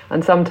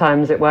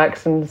sometimes it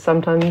works and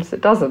sometimes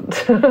it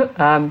doesn't.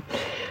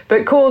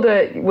 But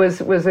Calder was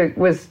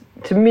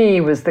to me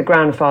was the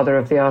grandfather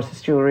of the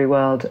artist jewellery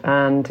world,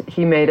 and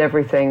he made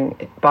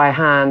everything by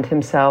hand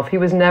himself. He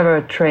was never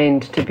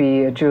trained to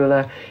be a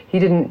jeweller. He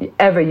didn't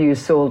ever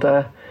use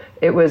solder.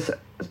 It was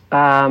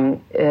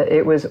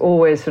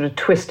always sort of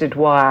twisted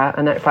wire,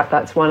 and in fact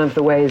that's one of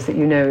the ways that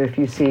you know if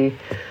you see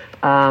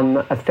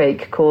a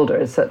fake Calder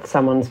is that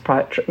someone's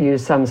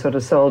used some sort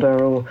of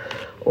solder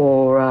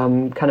or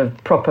kind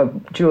of proper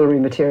jewellery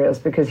materials,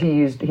 because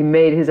he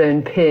made his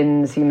own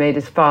pins, he made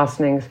his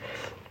fastenings.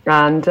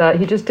 And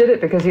he just did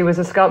it because he was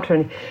a sculptor,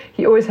 and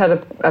he always had a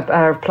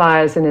pair of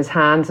pliers in his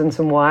hands and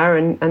some wire,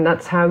 and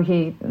that's how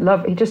he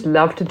just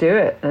loved to do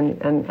it, and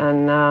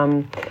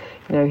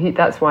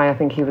that's why I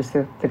think he was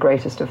the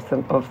greatest of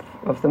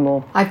them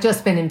all. I've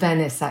just been in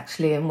Venice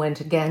actually, and went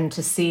again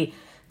to see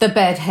the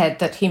bed head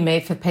that he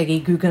made for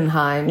Peggy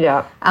Guggenheim.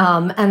 Yeah.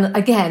 And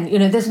again,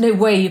 there's no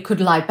way you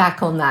could lie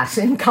back on that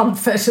in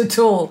comfort at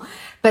all.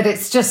 But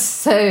it's just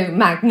so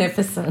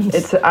magnificent.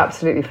 It's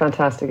absolutely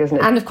fantastic, isn't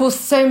it? And of course,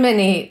 so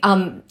many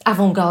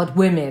avant-garde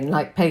women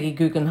like Peggy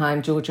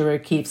Guggenheim, Georgia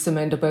O'Keeffe,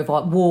 Simone de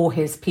Beauvoir wore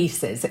his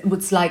pieces. It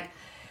was like,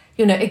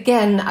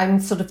 again, I'm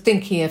sort of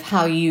thinking of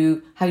how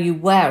you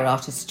wear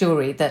artist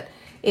jewellery, that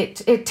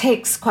it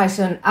takes quite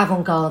an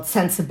avant-garde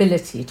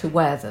sensibility to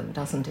wear them,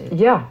 doesn't it?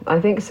 Yeah, I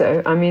think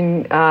so. I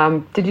mean,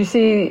 did you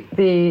see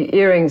the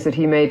earrings that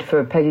he made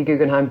for Peggy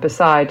Guggenheim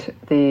beside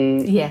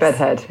the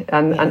bedhead,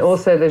 and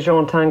also the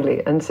Jean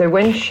Tinguely? And so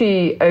when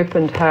she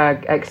opened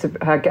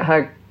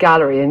her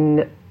gallery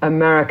in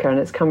America, and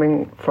it's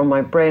coming from my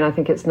brain, I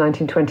think it's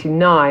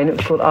 1929, it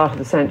was called Art of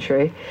the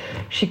Century,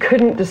 she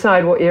couldn't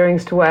decide what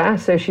earrings to wear,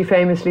 so she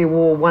famously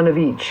wore one of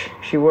each.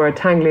 She wore a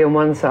Tinguely on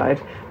one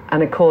side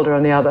and a Calder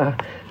on the other,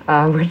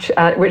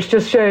 which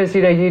just shows,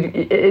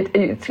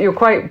 you're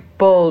quite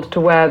bold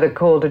to wear the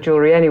Calder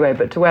jewellery anyway,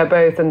 but to wear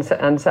both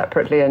and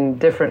separately and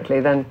differently,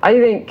 then I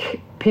think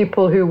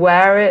people who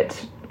wear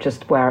it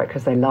just wear it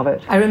because they love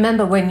it. I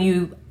remember when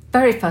you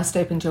very first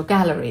opened your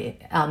gallery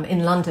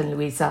in London,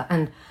 Louisa,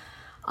 and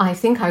I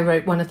think I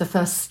wrote one of the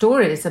first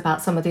stories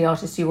about some of the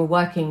artists you were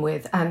working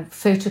with and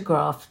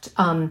photographed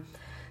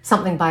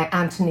something by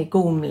Antony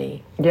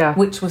Gormley,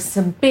 which was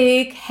some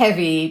big,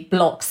 heavy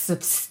blocks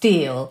of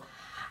steel.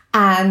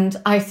 And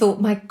I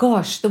thought, my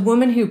gosh, the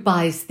woman who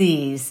buys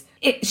these,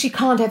 she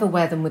can't ever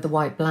wear them with a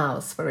white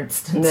blouse, for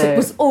instance. No. It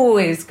was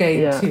always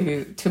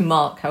going to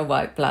mark her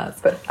white blouse.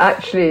 But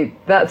actually,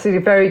 that's a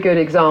very good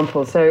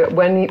example. So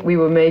when he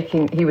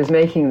was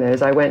making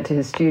those, I went to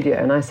his studio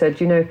and I said,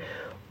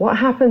 what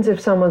happens if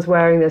someone's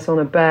wearing this on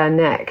a bare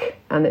neck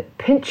and it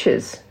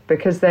pinches?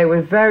 Because they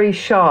were very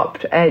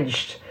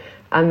sharp-edged,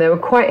 and they were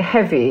quite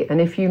heavy, and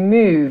if you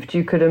moved,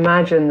 you could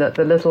imagine that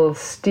the little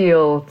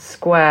steel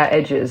square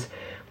edges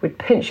would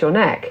pinch your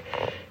neck.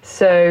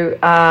 So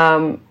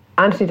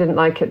Anthony didn't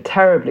like it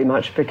terribly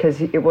much because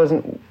it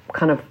wasn't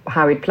kind of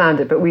how he'd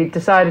planned it, but we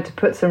decided to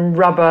put some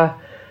rubber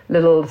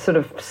little sort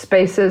of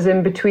spacers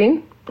in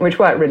between, which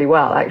worked really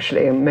well,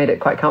 actually, and made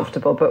it quite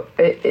comfortable. But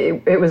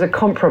it was a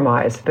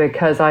compromise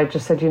because I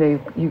just said, you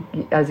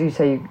as you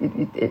say,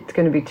 it's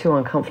going to be too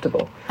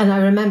uncomfortable. And I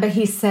remember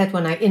he said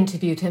when I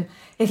interviewed him,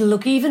 it'll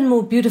look even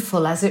more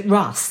beautiful as it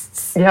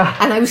rusts. Yeah.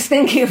 And I was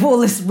thinking of all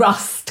this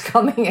rust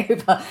coming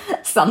over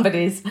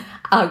somebody's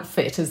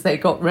outfit as they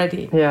got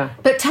ready. Yeah.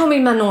 But tell me,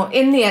 Manon,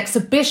 in the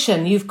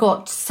exhibition, you've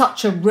got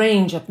such a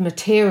range of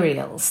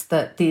materials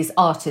that these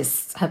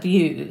artists have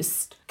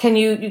used. Can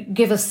you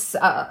give us,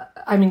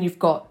 you've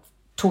got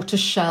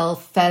tortoiseshell,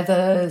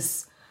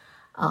 feathers,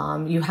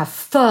 you have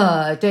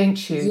fur,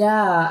 don't you?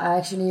 Yeah,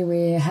 actually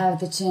we have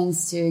the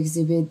chance to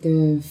exhibit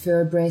the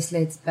fur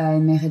bracelets by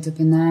Meret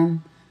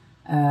Oppenheim,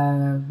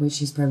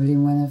 which is probably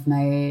one of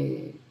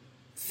my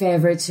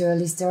favorite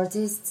surrealist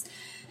artists.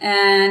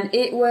 And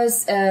it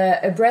was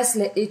a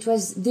bracelet, it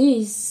was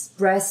this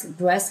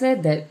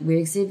bracelet that we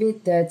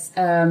exhibit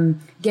that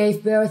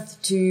gave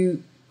birth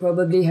to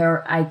probably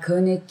her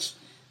iconic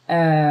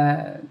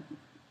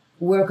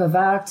work of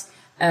art,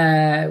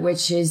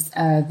 which is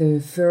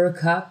the fur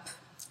cup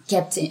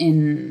kept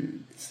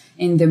in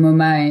the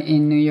MoMA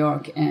in New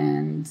York,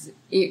 and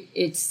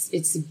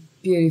it's a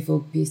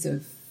beautiful piece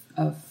of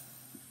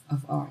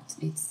art.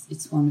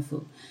 It's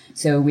wonderful.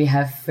 So we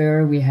have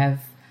fur, we have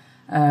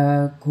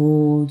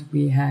gold,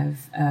 we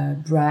have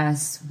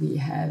brass, we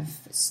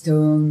have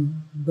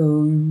stone,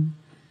 bone.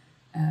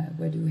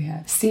 What do we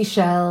have?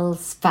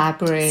 Seashells,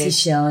 fabric.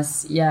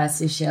 Seashells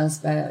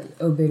by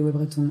Aubé Louis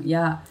Breton.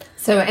 Yeah.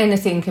 So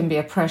anything can be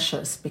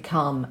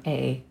become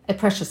a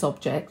precious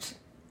object,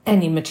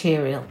 any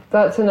material.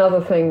 That's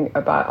another thing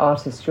about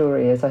artist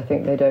jewellery is I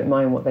think they don't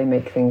mind what they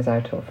make things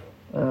out of.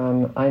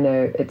 I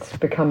know it's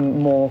become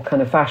more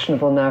kind of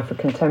fashionable now for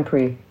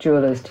contemporary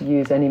jewellers to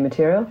use any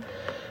material,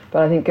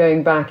 but I think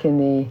going back in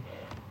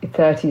the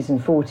 30s and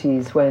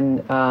 40s,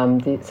 when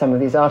some of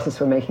these artists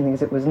were making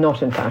things, it was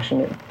not in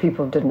fashion.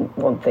 People didn't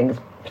want things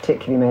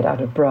particularly made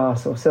out of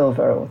brass or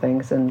silver or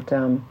things, and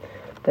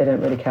they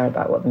don't really care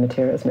about what the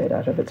material is made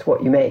out of. It's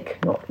what you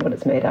make, not what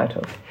it's made out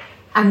of.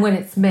 And when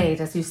it's made,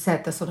 as you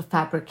said, the sort of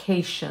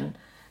fabrication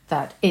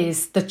that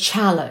is the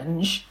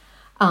challenge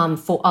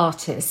for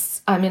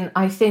artists. I mean,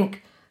 I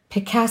think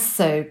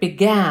Picasso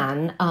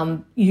began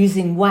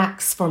using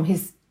wax from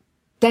his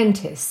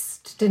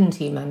dentist, didn't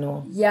he,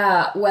 Manon?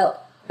 Yeah, well,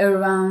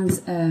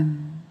 around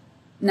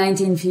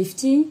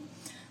 1950,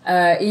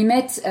 he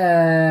met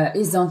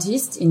his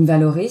dentist in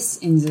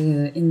Vallauris,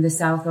 in the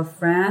south of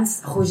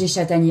France, Roger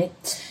Chatagnier.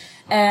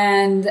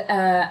 And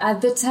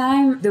at the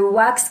time, the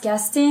wax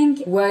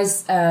casting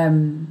was a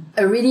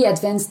really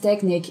advanced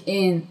technique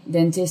in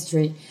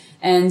dentistry.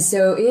 And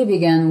so he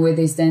began with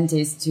his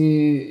dentist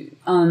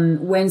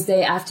on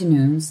Wednesday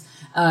afternoons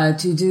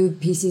to do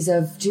pieces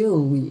of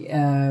jewelry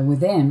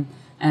with him.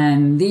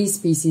 And these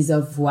pieces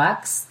of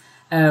wax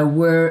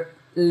were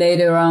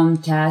later on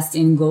cast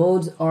in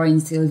gold or in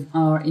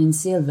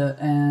silver.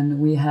 And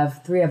we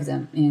have 3 of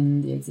them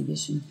in the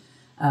exhibition.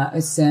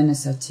 A sun, a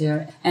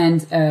satyr,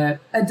 and a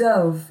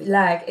dove,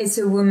 like it's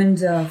a woman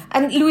dove.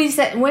 And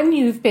Louisa, when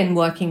you've been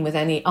working with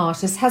any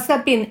artist, has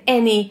there been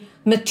any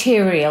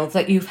material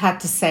that you've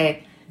had to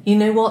say, you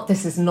know what,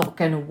 this is not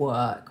going to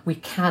work, we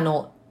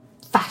cannot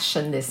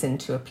fashion this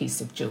into a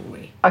piece of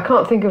jewellery? I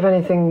can't think of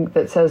anything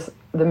that says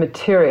the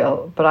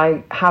material, but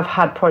I have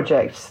had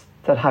projects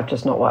that have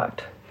just not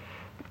worked.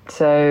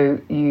 So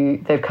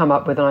they've come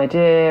up with an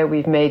idea,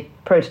 we've made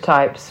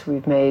prototypes,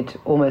 we've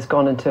almost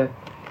gone into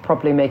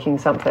properly making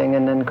something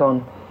and then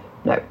gone,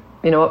 no,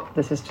 you know what,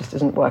 this just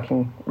isn't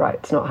working right.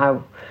 It's not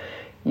how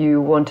you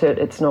want it.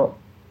 It's not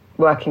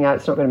working out.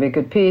 It's not going to be a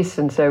good piece.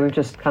 And so we've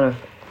just kind of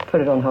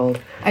put it on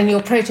hold. And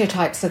your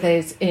prototypes, are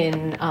those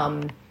in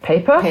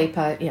paper?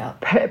 Paper, yeah.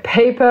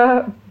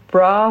 Paper,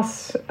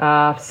 brass,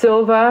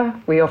 silver.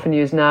 We often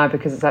use now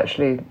because it's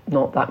actually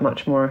not that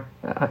much more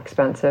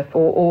expensive.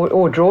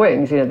 Or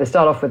drawings. They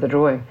start off with a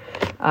drawing,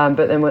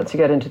 but then once you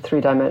get into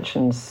 3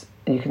 dimensions,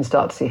 you can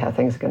start to see how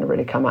things are going to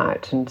really come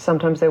out. And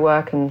sometimes they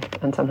work and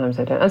sometimes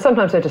they don't. And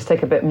sometimes they just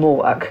take a bit more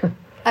work.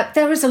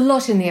 There is a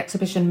lot in the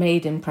exhibition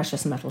made in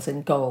precious metals,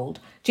 in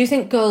gold. Do you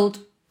think gold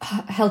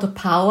held a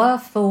power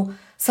for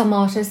some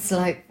artists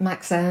like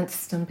Max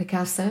Ernst and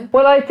Picasso?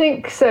 Well, I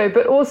think so.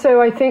 But also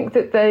I think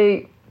that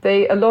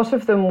a lot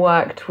of them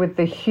worked with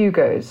the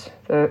Hugos,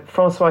 the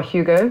François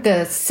Hugo.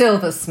 The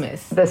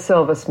silversmith. The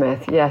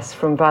silversmith, yes,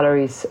 from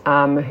Vallauris,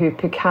 who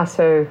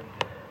Picasso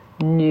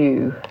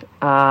knew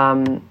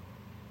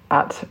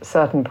at a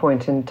certain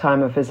point in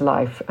time of his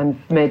life, and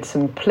made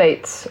some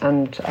plates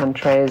and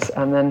trays,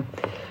 and then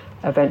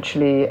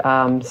eventually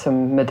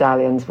some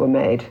medallions were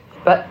made.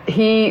 But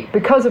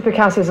because of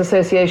Picasso's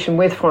association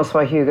with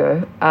François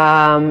Hugo,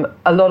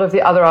 a lot of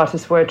the other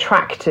artists were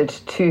attracted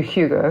to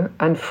Hugo,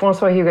 and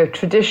François Hugo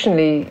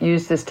traditionally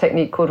used this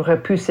technique called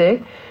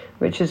repousser,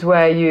 which is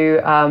where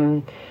you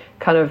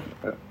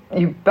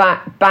you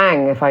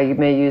bang, if I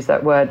may use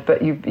that word,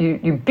 but you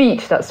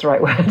beat, that's the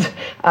right word,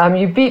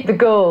 you beat the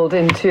gold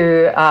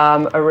into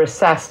a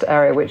recessed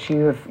area which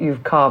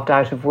you've carved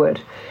out of wood.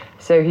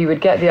 So he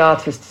would get the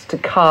artists to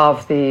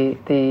carve the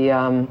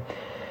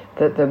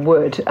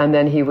wood, and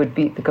then he would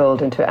beat the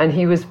gold into it. And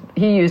he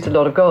used a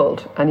lot of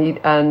gold,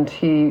 and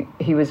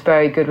he was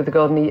very good with the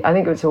gold, and I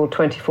think it was all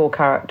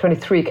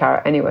 23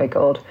 carat anyway,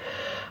 gold.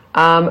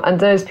 And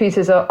those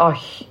pieces are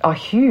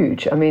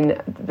huge. I mean,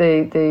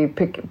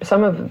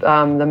 some of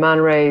the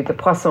Man Ray, the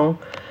Poisson,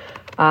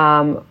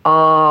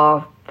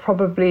 are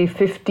probably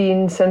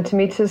 15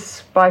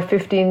 centimeters by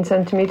 15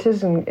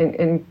 centimeters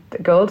in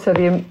gold. So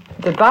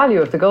the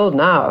value of the gold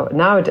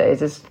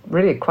nowadays is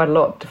really quite a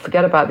lot. To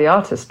forget about the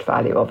artist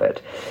value of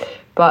it.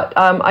 But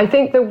I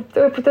think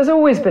there's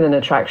always been an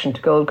attraction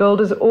to gold.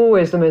 Gold is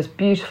always the most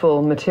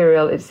beautiful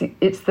material. It's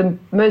the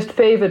most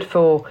favoured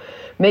for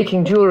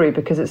making jewellery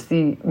because it's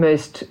the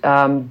most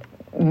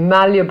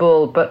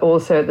malleable, but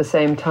also at the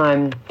same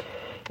time,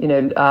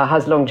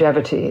 has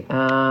longevity.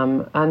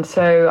 And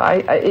so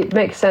it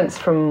makes sense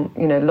for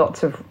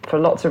lots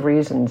of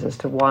reasons as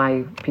to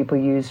why people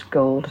use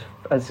gold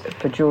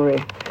for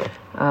jewellery,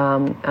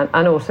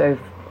 and also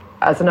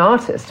as an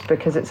artist,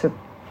 because it's a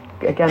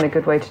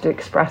good way to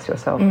express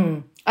yourself.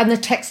 And the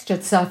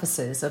textured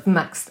surfaces of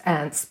Max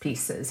Ernst's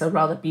pieces are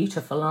rather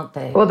beautiful, aren't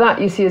they? Well,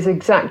 that, you see, is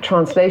exact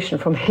translation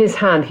from his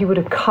hand. He would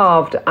have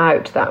carved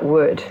out that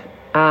wood,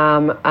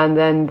 and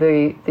then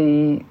the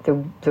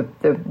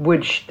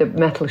wood, the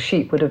metal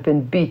sheet would have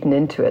been beaten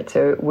into it.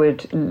 So it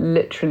would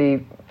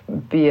literally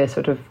be a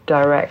sort of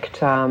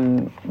direct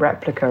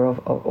replica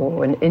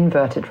or an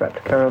inverted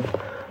replica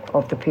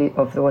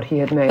of what he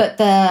had made. But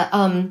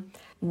the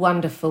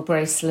wonderful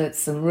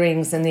bracelets and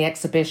rings in the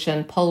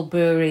exhibition, Paul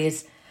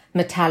Bury's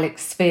metallic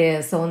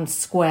spheres on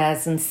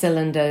squares and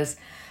cylinders.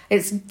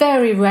 It's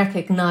very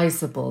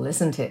recognisable,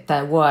 isn't it,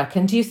 their work?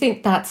 And do you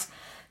think that's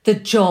the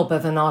job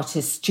of an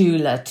artist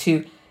jeweller,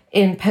 to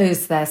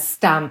impose their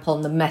stamp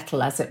on the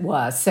metal, as it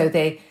were, so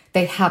they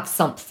they have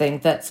something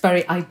that's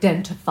very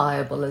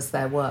identifiable as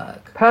their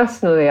work?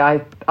 Personally,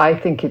 I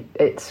think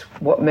it's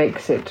what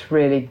makes it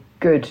really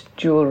good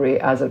jewellery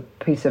as a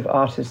piece of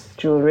artist's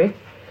jewellery.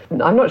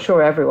 I'm not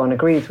sure everyone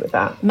agrees with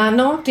that.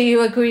 Manon, do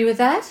you agree with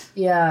that?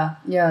 Yeah,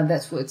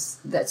 that's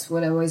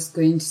what I was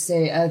going to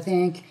say. I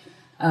think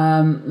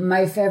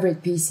my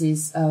favorite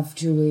pieces of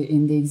jewelry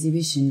in the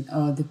exhibition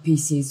are the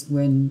pieces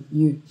when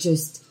you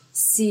just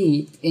see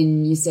it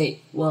and you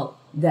say, well,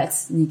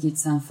 that's Nikit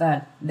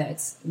Saint-Phal,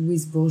 that's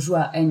Louise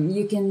Bourgeois, and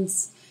you can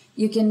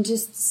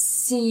just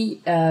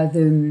see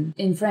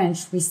in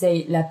French we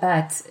say la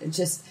patte,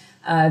 just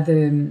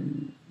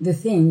the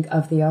thing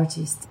of the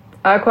artist.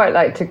 I quite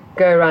like to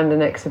go around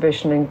an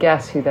exhibition and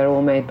guess who they're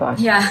all made by.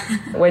 Yeah.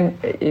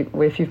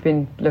 If you've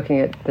been looking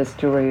at this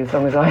jewellery as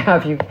long as I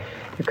have, you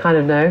kind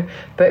of know.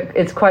 But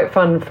it's quite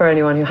fun for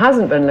anyone who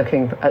hasn't been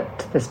looking at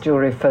this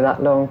jewellery for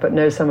that long, but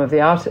knows some of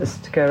the artists,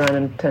 to go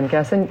around and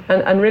guess.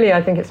 And really,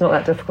 I think it's not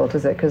that difficult,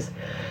 is it? Because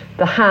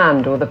the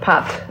hand or the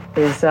patte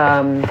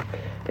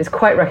is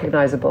quite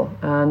recognisable.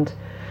 And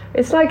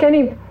it's like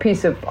any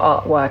piece of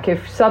artwork.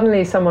 If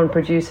suddenly someone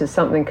produces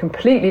something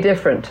completely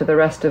different to the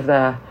rest of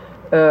their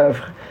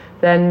oeuvre,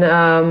 then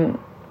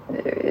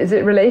is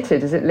it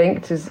related? Is it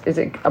linked? Is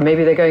it? Or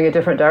maybe they're going a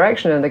different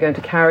direction and they're going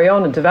to carry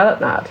on and develop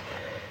that.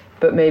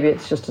 But maybe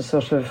it's just a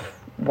sort of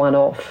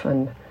one-off.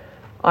 And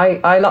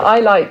I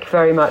like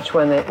very much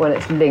when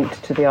it's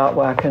linked to the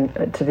artwork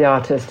and to the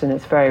artist, and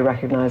it's very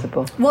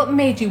recognisable. What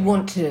made you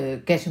want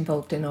to get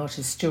involved in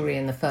artist jewellery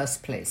in the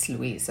first place,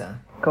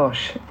 Louisa?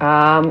 Gosh,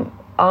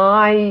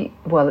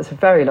 well, it's a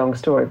very long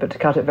story, but to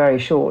cut it very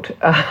short,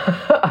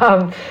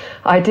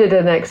 I did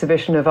an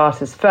exhibition of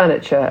artist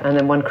furniture, and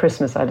then one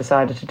Christmas I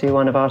decided to do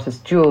one of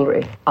artist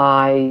jewellery.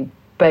 I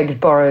begged,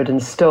 borrowed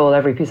and stole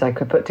every piece I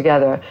could put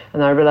together,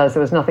 and I realised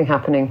there was nothing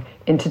happening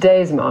in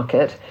today's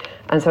market,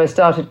 and so I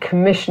started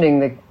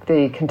commissioning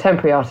the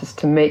contemporary artists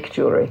to make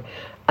jewellery.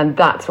 And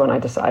that's when I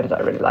decided I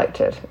really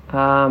liked it,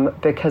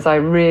 because I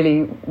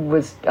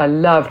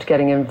loved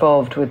getting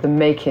involved with the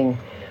making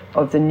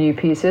of the new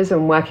pieces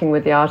and working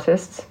with the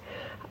artists,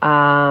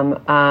 and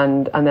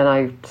then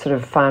I sort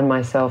of found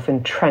myself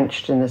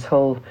entrenched in this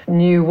whole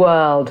new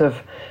world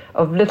of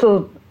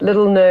little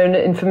known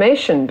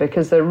information,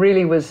 because there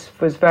really was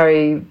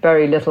very,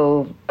 very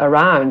little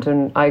around.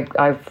 And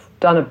I've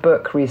done a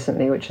book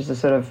recently which is a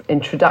sort of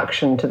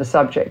introduction to the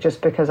subject,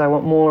 just because I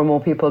want more and more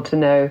people to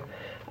know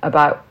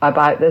about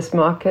this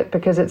market,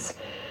 because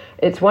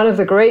it's one of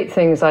the great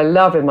things I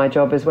love in my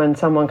job is when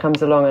someone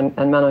comes along,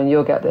 and Manon,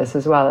 you'll get this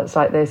as well. It's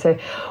like they say,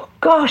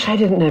 gosh, I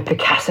didn't know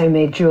Picasso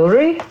made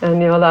jewellery.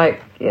 And you're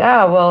like,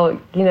 yeah,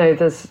 well,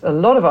 there's a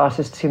lot of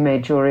artists who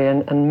made jewellery,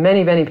 and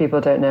many, many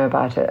people don't know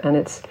about it. And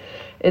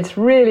it's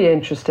really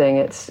interesting.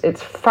 It's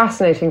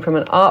fascinating from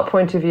an art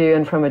point of view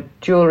and from a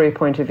jewellery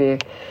point of view.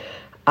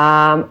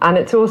 And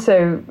it's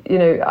also,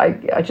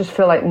 I just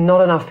feel like not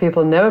enough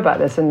people know about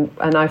this. And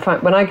I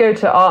find when I go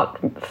to art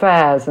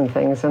fairs and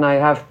things, and I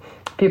have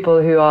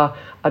people who are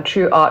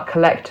true art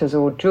collectors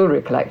or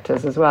jewellery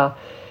collectors as well,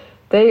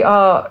 they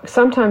are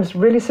sometimes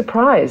really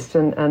surprised,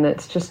 and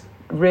it's just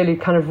really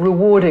kind of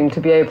rewarding to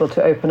be able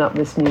to open up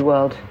this new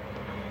world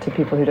to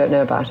people who don't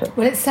know about it.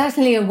 Well, it's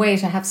certainly a way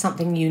to have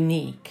something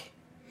unique.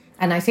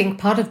 And I think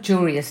part of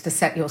jewellery is to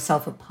set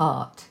yourself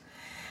apart.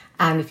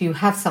 And if you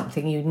have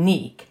something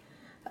unique,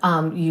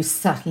 you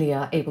certainly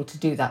are able to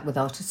do that with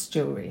artist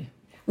jewellery.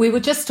 We were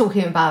just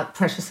talking about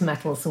precious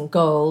metals and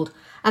gold,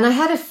 and I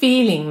had a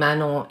feeling,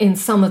 Manon, in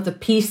some of the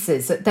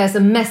pieces that there's a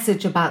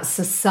message about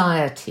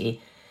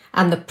society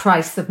and the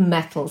price of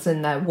metals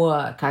in their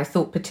work. I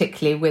thought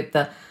particularly with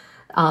the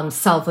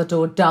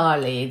Salvador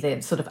Dali,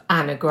 the sort of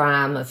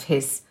anagram of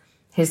his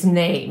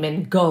name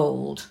in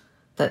gold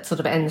that sort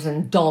of ends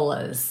in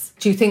dollars.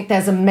 Do you think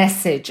there's a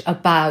message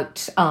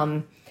about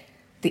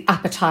the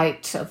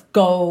appetite of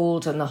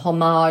gold and the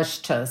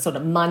homage to sort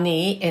of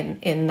money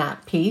in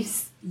that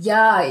piece?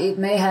 Yeah, it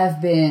may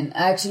have been.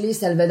 Actually,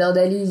 Salvador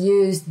Dali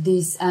used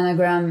this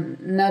anagram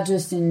not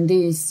just in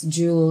this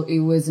jewel. It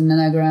was an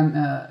anagram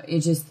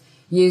he just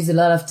used a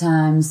lot of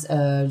times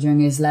during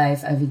his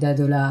life, Avida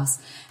Dollars.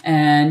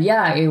 And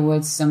yeah, it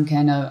was some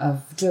kind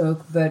of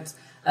joke. But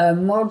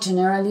more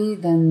generally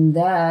than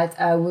that,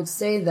 I would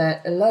say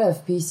that a lot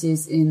of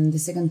pieces in the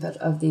second part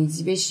of the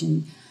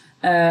exhibition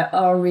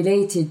are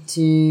related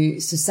to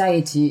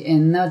society,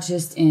 and not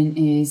just in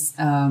its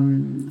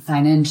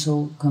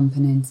financial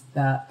component,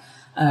 but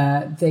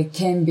they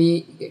can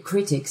be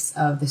critics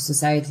of the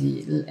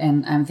society.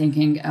 And I'm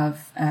thinking about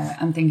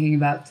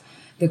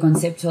the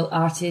conceptual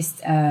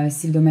artist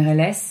Cildo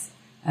Meireles,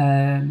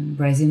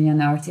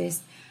 Brazilian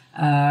artist,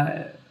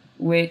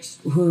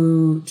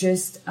 who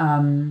just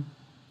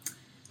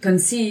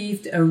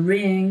conceived a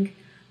ring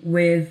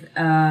with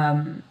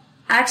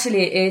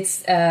actually,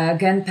 it's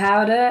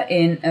gunpowder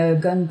in a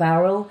gun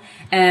barrel,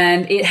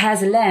 and it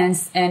has a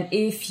lens, and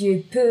if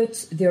you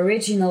put the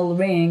original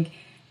ring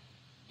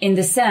in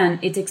the sun,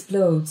 it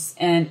explodes.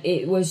 And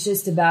it was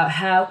just about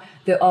how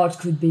the art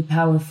could be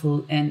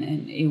powerful,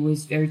 and it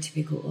was very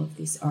typical of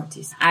this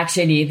artist.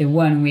 Actually, the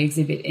one we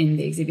exhibit in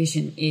the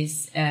exhibition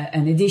is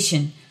an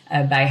edition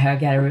by her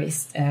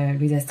gallerist,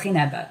 Luisa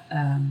Strina,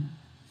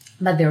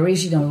 but the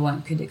original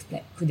one could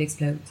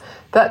explode.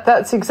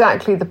 That's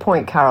exactly the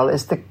point, Carol.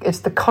 It's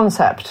the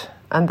concept,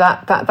 and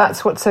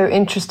that's what's so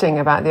interesting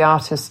about the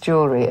artist's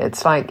jewellery.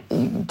 It's like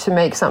to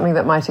make something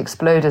that might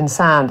explode in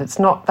sand. That's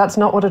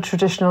not what a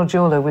traditional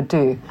jeweller would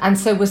do. And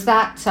so was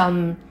that?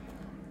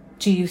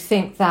 Do you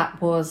think that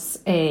was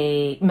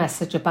a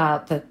message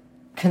about the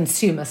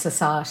consumer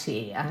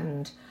society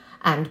and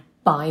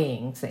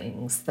buying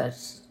things, that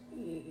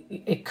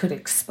it could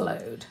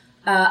explode?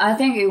 I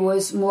think it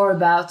was more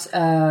about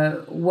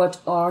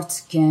what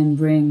art can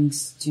bring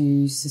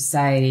to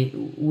society,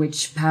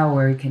 which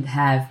power it can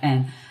have,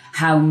 and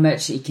how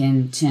much it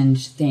can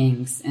change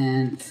things.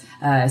 And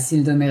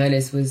Cildo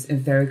Meireles was a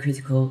very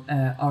critical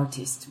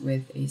artist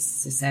with his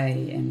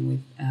society and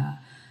with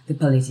the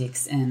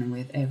politics and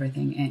with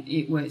everything. And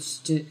it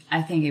was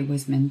I think it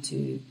was meant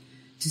to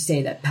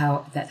say that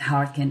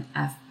art can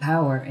have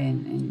power,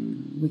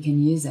 and we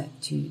can use it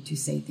to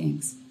say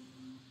things.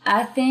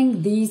 I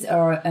think these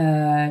are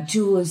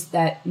jewels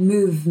that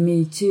move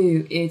me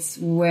too. It's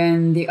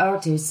when the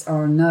artists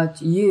are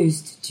not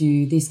used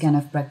to this kind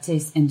of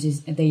practice and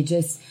they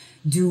just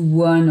do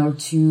one or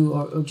two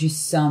or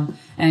just some.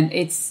 And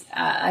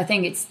I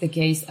think it's the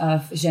case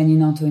of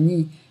Janine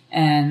Anthony,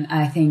 and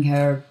I think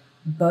her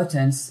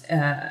buttons,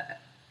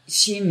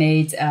 she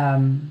made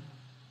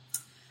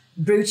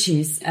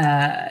brooches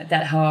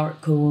that are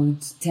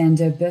called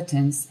tender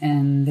buttons,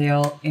 and they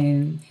are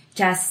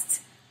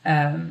cast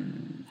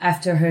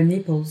after her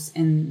nipples,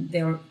 and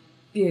they're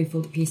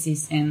beautiful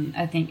pieces, and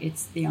I think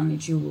it's the only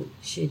jewel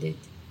she did.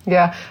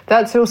 Yeah,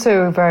 that's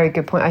also a very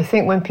good point. I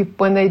think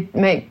when they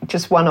make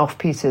just one-off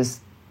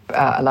pieces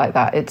like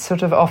that, it's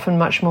sort of often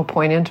much more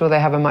poignant, or they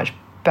have a much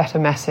better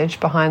message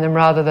behind them,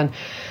 rather than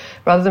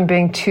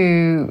being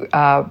too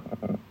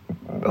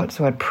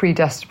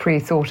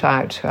pre-thought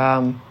out,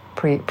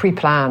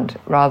 pre-planned.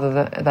 Rather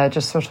than they're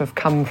just sort of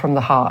come from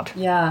the heart.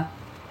 Yeah,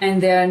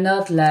 and they're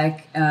not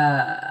like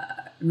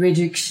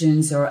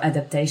reductions or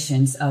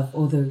adaptations of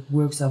other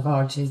works of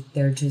art.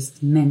 They're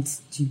just meant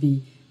to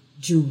be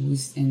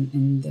jewels,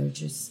 and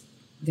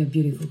they're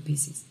beautiful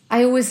pieces.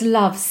 I always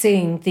love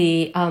seeing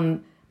the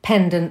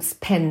pendants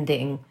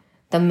pending,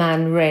 the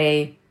Man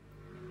Ray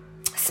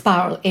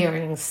spiral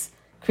earrings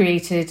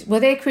created. Were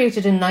they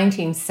created in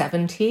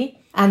 1970?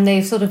 And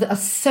they sort of are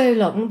so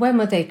long. When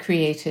were they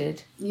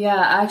created? Yeah,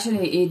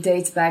 actually, it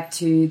dates back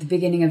to the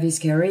beginning of his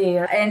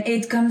career, and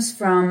it comes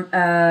from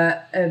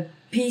a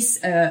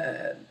piece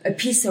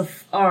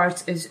of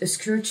art, a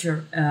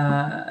sculpture.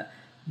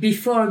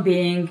 Before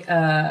being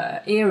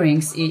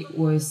earrings, it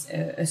was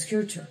a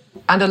sculpture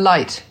and a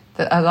light.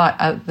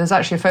 There's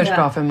actually a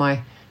photograph in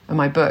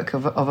my book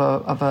of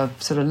a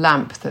sort of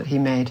lamp that he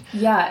made.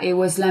 Yeah, it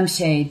was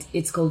lampshade.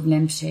 It's called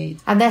lampshade.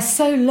 And they're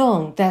so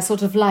long. They're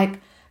sort of like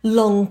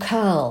long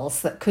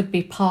curls that could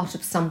be part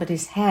of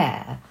somebody's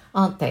hair,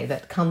 aren't they?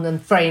 That come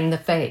and frame the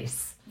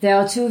face. There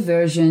are two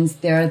versions.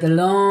 There are the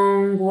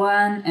long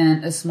one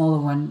and a smaller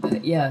one.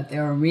 But yeah,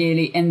 they're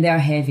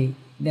heavy.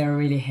 They're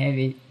really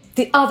heavy.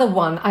 The other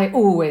one I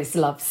always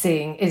love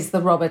seeing is the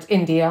Robert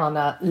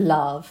Indiana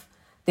Love,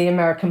 the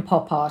American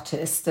pop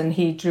artist, and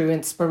he drew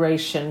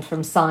inspiration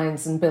from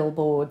signs and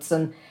billboards,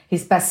 and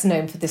he's best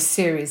known for this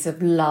series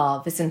of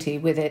Love, isn't he,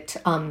 with it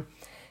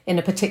in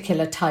a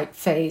particular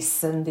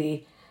typeface, and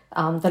the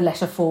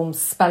letter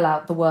forms spell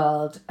out the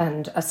world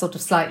and are sort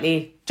of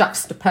slightly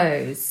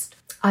juxtaposed.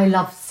 I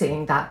love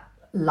seeing that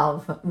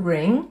Love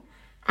ring.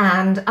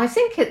 And I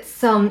think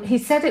it's, he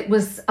said it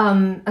was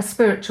a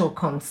spiritual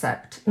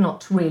concept,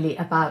 not really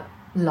about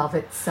love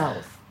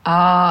itself.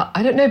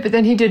 I don't know, but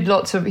then he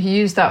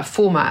used that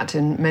format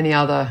in many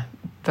other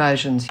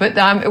versions. But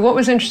what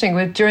was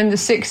interesting during the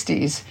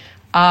 60s,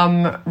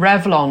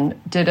 Revlon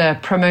did a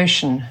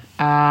promotion,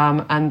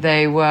 and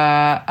they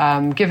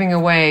were giving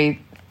away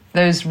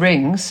those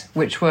rings,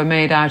 which were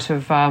made out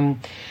of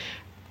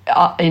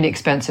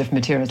inexpensive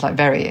materials, like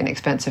very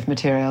inexpensive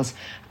materials,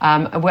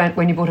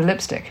 when you bought a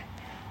lipstick.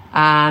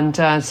 And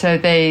so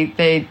they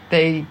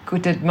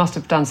must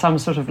have done some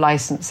sort of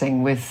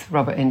licensing with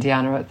Robert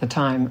Indiana at the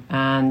time,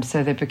 and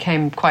so they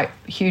became quite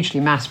hugely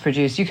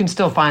mass-produced. You can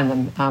still find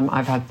them.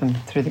 I've had them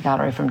through the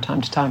gallery from time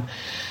to time,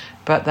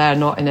 but they're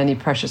not in any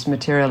precious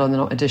material, and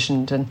they're not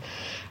editioned.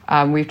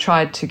 And we've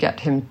tried to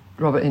get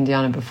Robert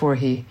Indiana, before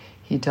he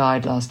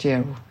died last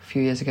year, or a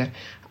few years ago,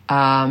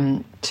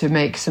 to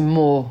make some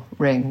more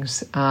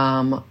rings,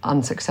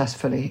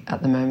 unsuccessfully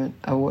at the moment,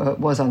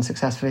 was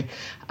unsuccessfully,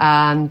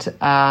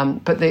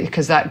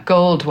 because that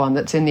gold one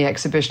that's in the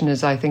exhibition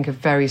is, I think, a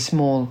very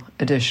small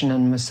edition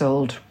and was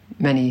sold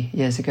many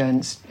years ago,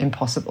 and it's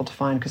impossible to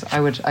find. Because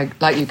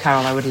like you,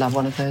 Carol, I would love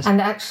one of those. And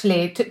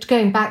actually,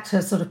 going back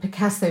to sort of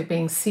Picasso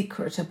being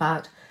secret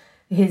about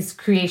his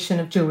creation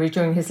of jewellery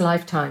during his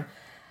lifetime,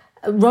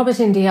 Robert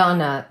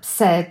Indiana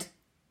said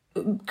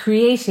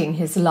creating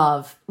his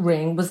love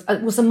ring was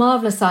a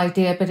marvellous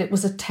idea, but it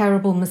was a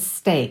terrible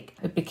mistake.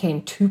 It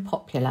became too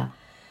popular.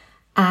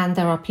 And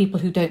there are people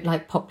who don't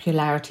like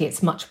popularity.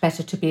 It's much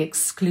better to be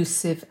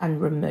exclusive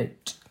and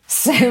remote.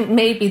 So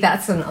maybe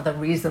that's another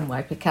reason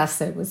why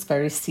Picasso was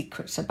very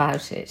secret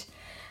about it.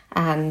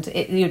 And,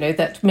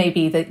 that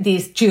maybe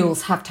these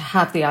jewels have to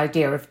have the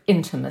idea of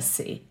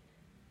intimacy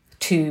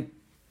to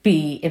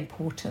be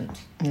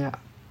important. Yeah.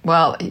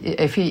 Well,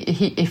 if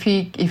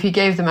he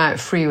gave them out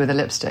free with a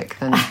lipstick,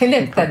 then I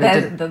look,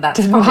 that's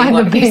didn't probably mind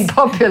what them being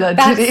popular,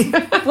 did he?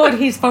 What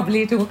he's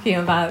probably talking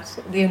about.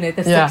 The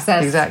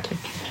success exactly.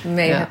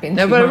 may have been.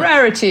 No, too but much.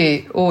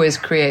 rarity always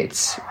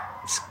creates.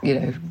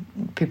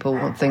 People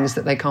want things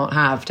that they can't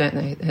have, don't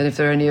they? And if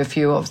there are only a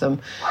few of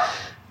them,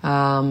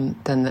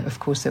 then of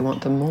course they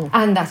want them more.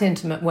 And that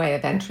intimate way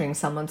of entering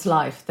someone's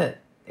life,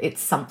 that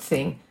it's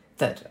something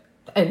that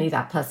only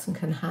that person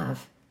can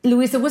have.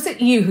 Louisa, was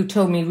it you who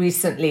told me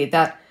recently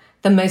that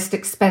the most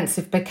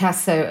expensive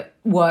Picasso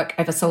work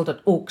ever sold at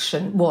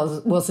auction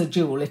was a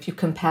jewel, if you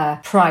compare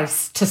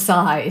price to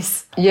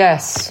size?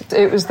 Yes,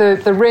 it was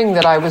the ring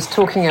that I was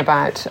talking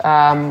about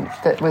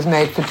that was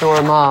made for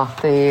Dora Maar.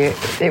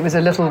 It was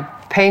a little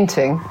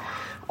painting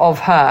of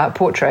her, a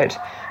portrait,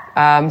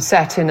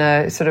 set in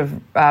a sort of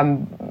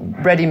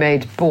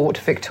ready-made bought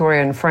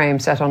Victorian frame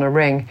set on a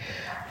ring,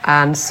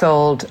 and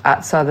sold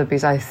at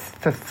Sotheby's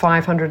for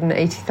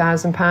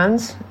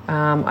 £580,000.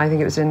 I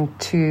think it was in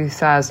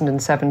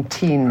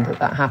 2017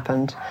 that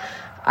happened.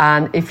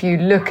 And if you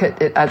look at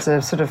it as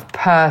a sort of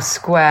per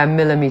square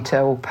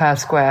millimetre or per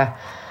square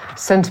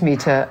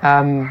centimetre,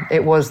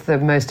 it was the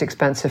most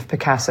expensive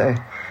Picasso.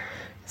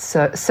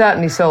 So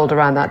certainly sold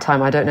around that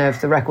time. I don't know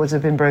if the records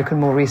have been broken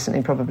more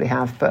recently, probably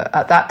have, but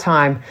at that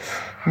time,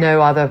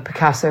 no other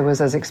Picasso was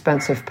as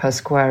expensive per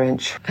square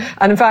inch.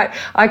 And in fact,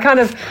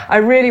 I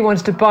really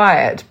wanted to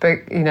buy it,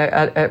 but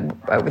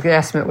the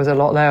estimate was a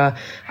lot lower.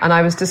 And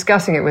I was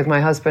discussing it with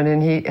my husband,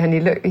 and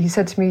he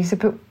said to me,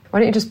 but why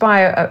don't you just buy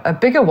a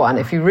bigger one?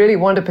 If you really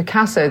want a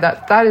Picasso,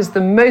 that is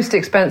the most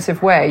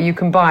expensive way you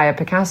can buy a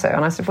Picasso.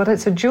 And I said, well,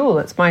 it's a jewel.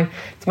 It's my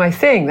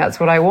thing. That's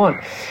what I want.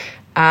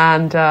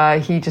 And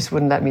he just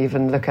wouldn't let me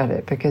even look at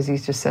it, because he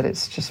just said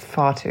it's just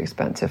far too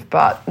expensive.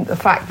 But the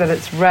fact that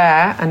it's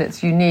rare and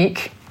it's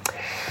unique,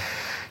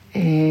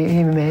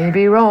 he may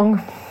be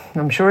wrong.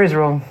 I'm sure he's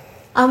wrong.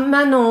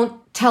 Manon,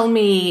 tell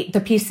me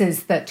the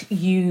pieces that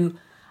you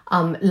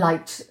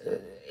liked.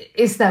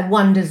 Is there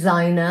one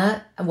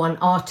designer, one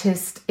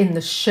artist in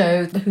the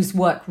show whose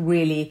work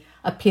really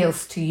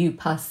appeals to you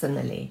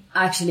personally?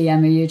 Actually,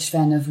 I'm a huge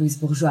fan of Louise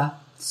Bourgeois.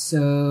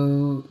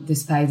 So the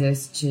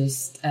spiders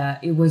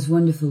it was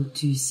wonderful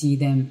to see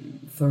them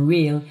for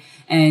real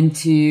and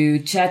to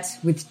chat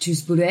with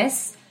Tjus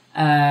Boulez,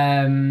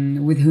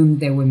 with whom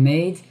they were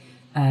made.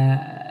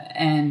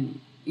 And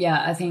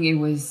yeah, I think it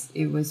was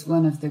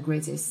one of the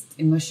greatest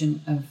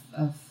emotion of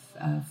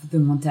the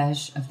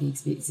montage of the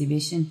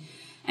exhibition.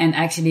 And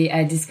actually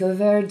I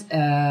discovered,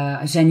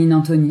 Janine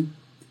Anthony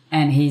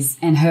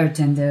and her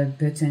tender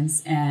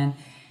buttons. And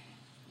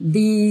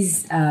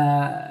these,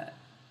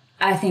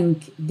 I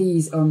think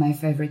these are my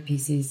favorite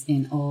pieces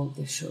in all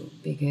the show,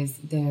 because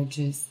they're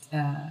just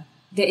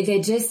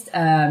they just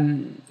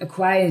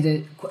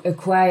acquired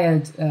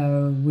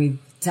with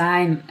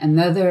time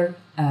another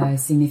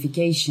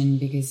signification,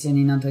 because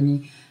Janine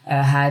Anthony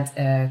had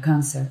a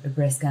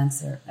breast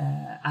cancer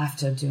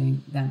after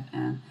doing them,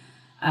 and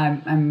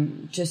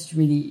I'm just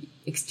really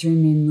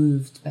extremely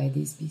moved by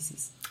these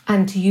pieces.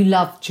 And you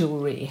love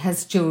jewellery.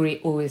 Has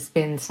jewellery always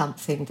been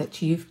something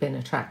that you've been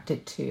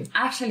attracted to?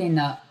 Actually,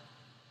 not.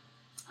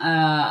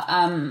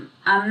 I'm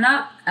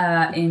not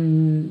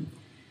in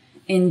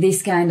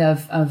this kind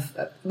of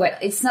well,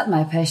 it's not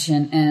my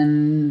passion.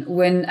 And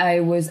when I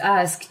was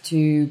asked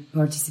to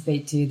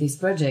participate to this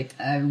project,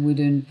 I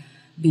wouldn't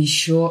be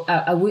sure.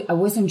 I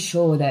wasn't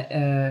sure that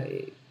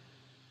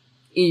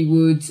it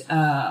would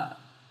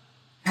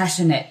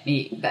passionate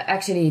me, but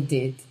actually it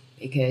did,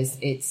 because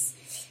it's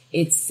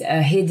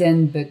a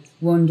hidden but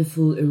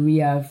wonderful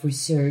area of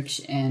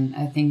research, and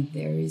I think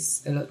there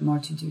is a lot more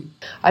to do.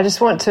 I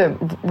just want to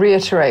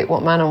reiterate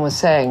what Manon was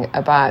saying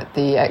about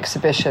the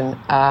exhibition,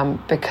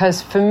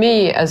 because for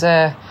me, as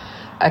a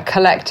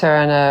collector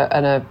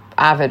and a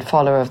avid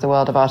follower of the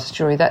world of artist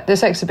jewellery, that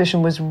this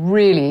exhibition was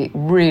really,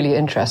 really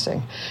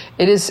interesting.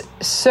 It is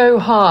so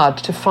hard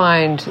to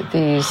find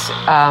these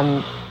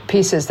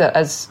pieces that,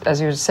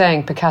 as you were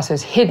saying,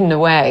 Picasso's hidden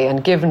away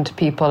and given to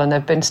people, and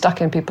they've been stuck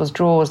in people's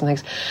drawers and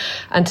things.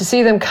 And to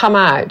see them come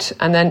out,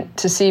 and then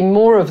to see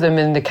more of them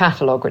in the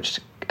catalogue, which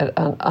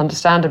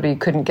understandably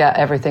couldn't get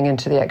everything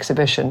into the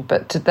exhibition,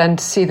 but to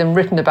see them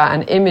written about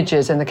and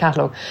images in the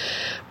catalogue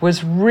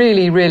was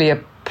really, really a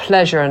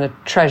pleasure and a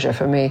treasure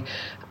for me.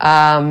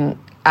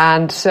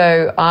 And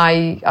so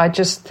I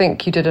just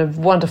think you did a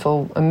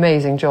wonderful,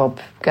 amazing job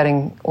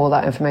getting all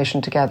that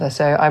information together.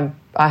 So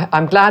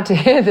I'm glad to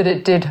hear that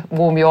it did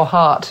warm your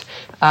heart,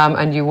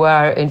 and you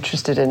were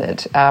interested in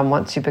it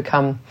once you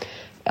become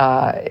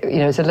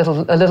it's a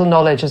little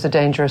knowledge is a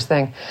dangerous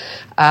thing.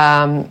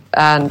 And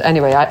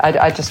anyway,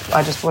 I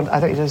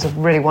thought it was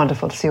really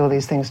wonderful to see all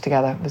these things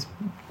together. It was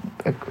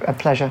a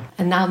pleasure.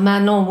 And now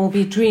Manon will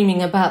be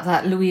dreaming about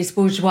that Louise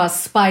Bourgeois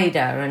spider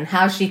and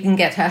how she can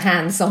get her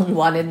hands on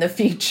one in the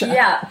future.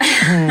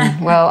 Yeah.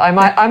 Well,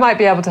 I might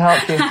be able to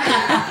help you.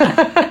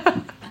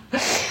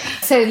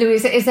 So,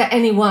 Louise, is there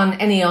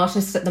any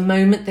artist at the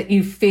moment that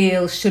you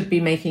feel should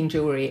be making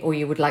jewellery or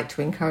you would like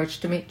to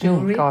encourage to make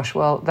jewellery? Gosh,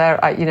 well,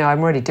 I'm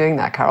already doing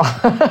that, Carol.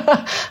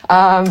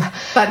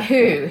 But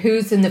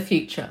who's in the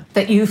future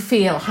that you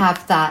feel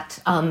have that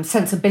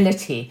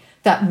sensibility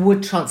that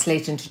would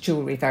translate into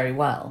jewellery very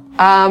well?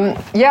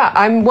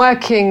 I'm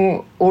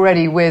working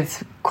already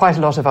with quite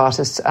a lot of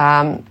artists.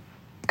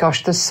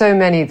 Gosh, there's so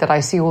many that I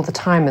see all the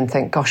time and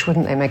think, gosh,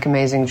 wouldn't they make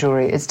amazing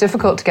jewellery? It's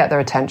difficult to get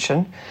their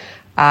attention,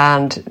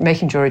 and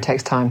making jewellery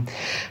takes time.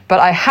 But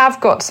I have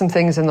got some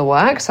things in the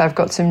works. I've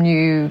got some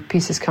new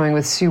pieces coming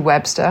with Sue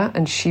Webster,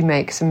 and she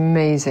makes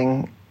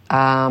amazing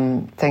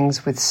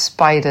things with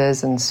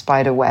spiders and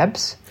spider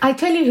webs. I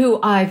tell you who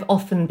I've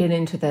often been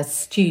into their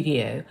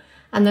studio,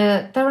 and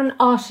they're an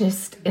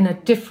artist in a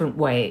different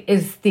way,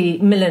 is the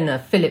milliner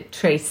Philip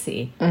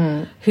Tracy,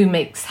 who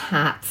makes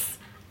hats.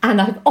 And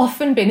I've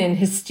often been in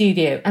his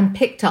studio and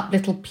picked up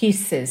little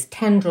pieces,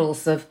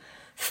 tendrils of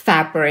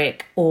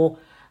fabric or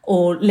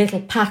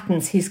little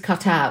patterns he's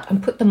cut out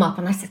and put them up.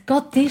 And I said,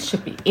 God, these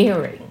should be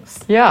earrings.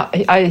 Yeah,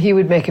 he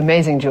would make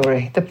amazing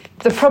jewellery.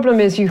 The problem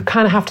is you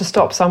kind of have to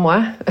stop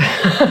somewhere.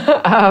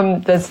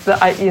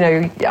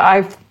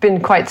 I've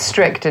been quite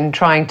strict in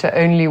trying to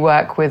only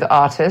work with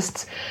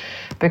artists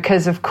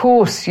because, of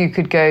course, you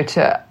could go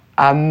to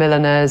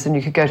milliners and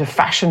you could go to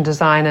fashion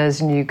designers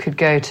and you could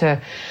go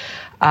to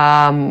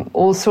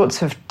all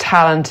sorts of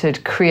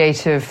talented,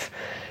 creative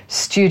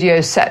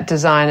studio set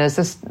designers.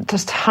 There's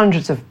just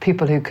hundreds of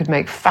people who could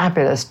make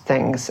fabulous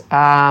things.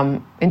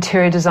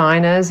 Interior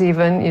designers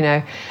even,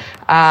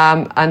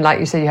 and like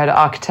you said, you had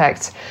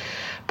architects.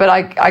 But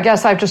I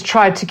guess I've just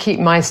tried to keep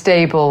my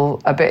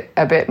stable a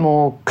bit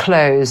more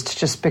closed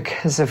just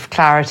because of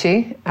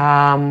clarity.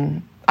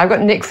 I've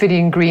got Nick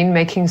Fidian Green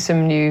making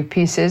some new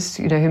pieces,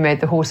 who made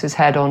the horse's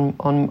head on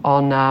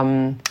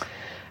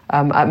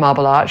at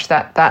Marble Arch.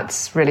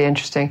 That's really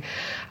interesting.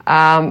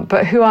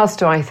 But who else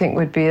do I think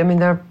would be? I mean,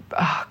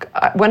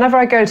 whenever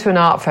I go to an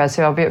art fair,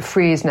 so I'll be at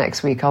Frieze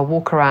next week, I'll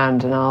walk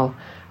around and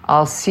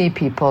I'll see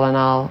people and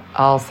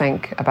I'll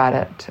think about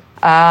it.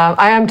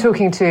 I am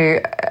talking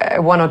to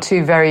one or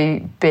two very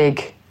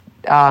big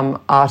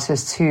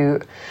artists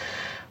who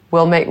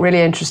will make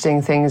really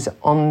interesting things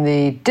on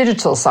the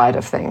digital side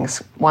of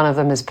things. One of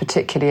them is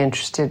particularly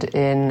interested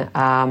in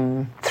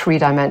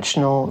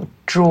three-dimensional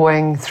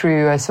drawing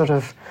through a sort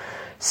of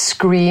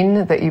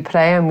screen that you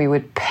play, and we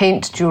would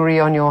paint jewelry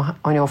on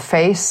your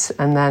face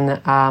and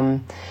then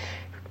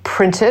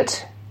print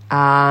it,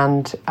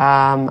 and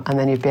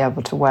then you'd be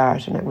able to wear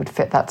it and it would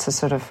fit. That's a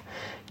sort of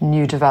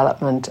new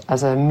development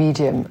as a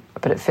medium,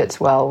 but it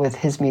fits well with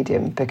his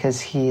medium because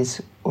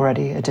he's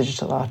already a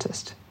digital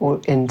artist,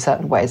 or in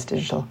certain ways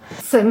digital.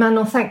 So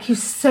Manon, thank you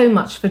so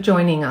much for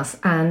joining us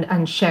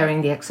and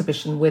sharing the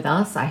exhibition with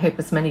us. I hope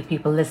as many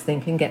people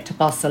listening can get to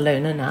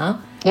Barcelona now.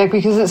 Yeah,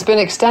 because it's been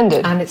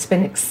extended. And it's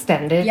been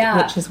extended,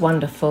 which is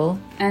wonderful.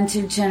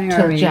 Until January.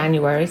 Till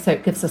January, so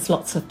it gives us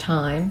lots of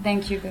time.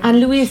 Thank you very And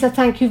much. Louisa,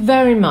 thank you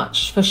very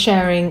much for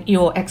sharing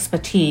your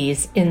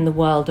expertise in the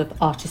world of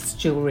artist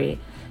jewellery.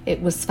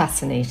 It was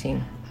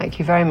fascinating. Thank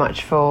you very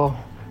much for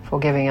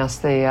giving us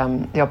the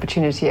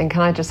opportunity. And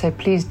can I just say,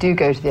 please do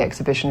go to the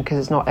exhibition because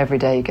it's not every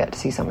day you get to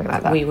see something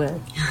like that. We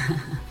will.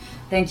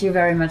 Thank you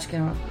very much,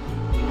 Carol.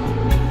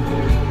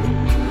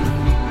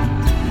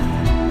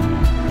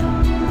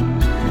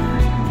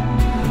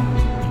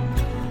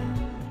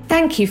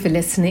 Thank you for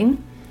listening.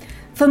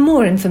 For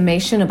more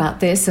information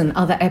about this and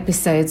other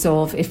episodes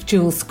of If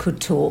Jewels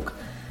Could Talk,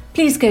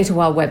 please go to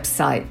our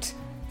website,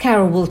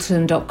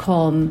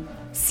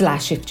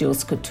 carolwoolton.com/If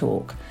Jewels Could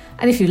Talk.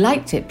 And if you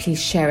liked it, please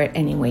share it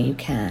any way you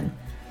can.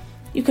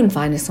 You can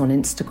find us on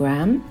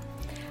Instagram.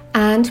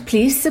 And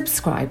please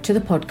subscribe to the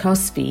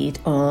podcast feed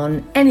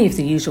on any of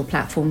the usual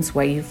platforms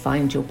where you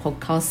find your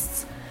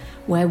podcasts,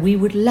 where we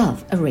would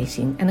love a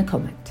rating and a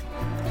comment.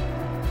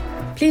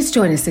 Please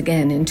join us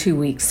again in 2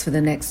 weeks for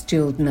the next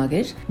Jewelled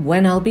Nugget,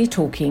 when I'll be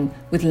talking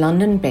with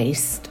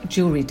London-based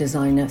jewellery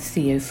designer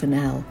Theo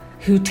Fennell,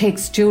 who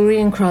takes jewellery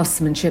and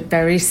craftsmanship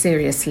very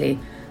seriously,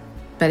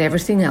 but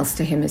everything else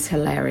to him is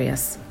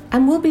hilarious.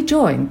 And we'll be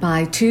joined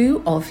by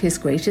two of his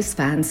greatest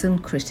fans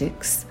and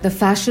critics, the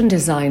fashion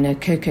designer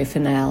Coco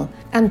Fennell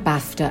and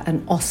BAFTA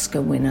and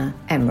Oscar winner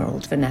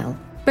Emerald Fennell,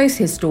 both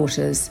his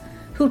daughters,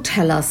 who'll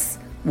tell us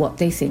what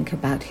they think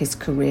about his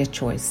career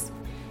choice.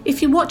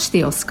 If you watched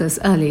the Oscars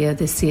earlier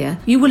this year,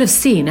 you will have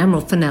seen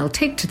Emerald Fennell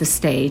take to the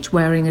stage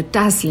wearing a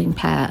dazzling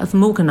pair of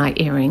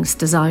Morganite earrings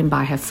designed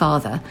by her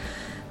father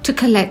to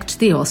collect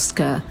the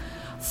Oscar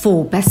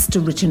for Best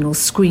Original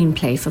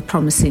Screenplay for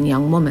Promising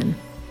Young Woman.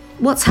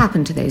 What's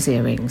happened to those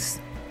earrings?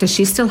 Does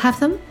she still have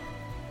them?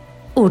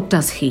 Or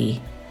does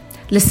he?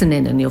 Listen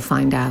in and you'll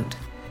find out.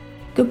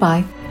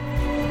 Goodbye.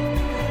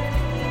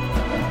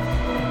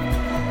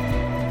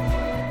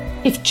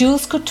 If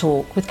Jules Could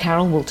Talk with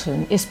Carol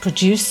Woolton is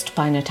produced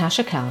by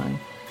Natasha Cowan,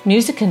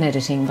 music and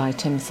editing by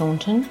Tim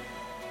Thornton,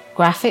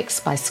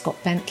 graphics by Scott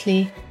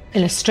Bentley,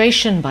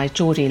 illustration by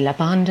Geordie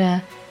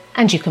Labanda,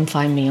 and you can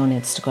find me on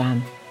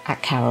Instagram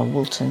at Carol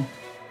Woolton.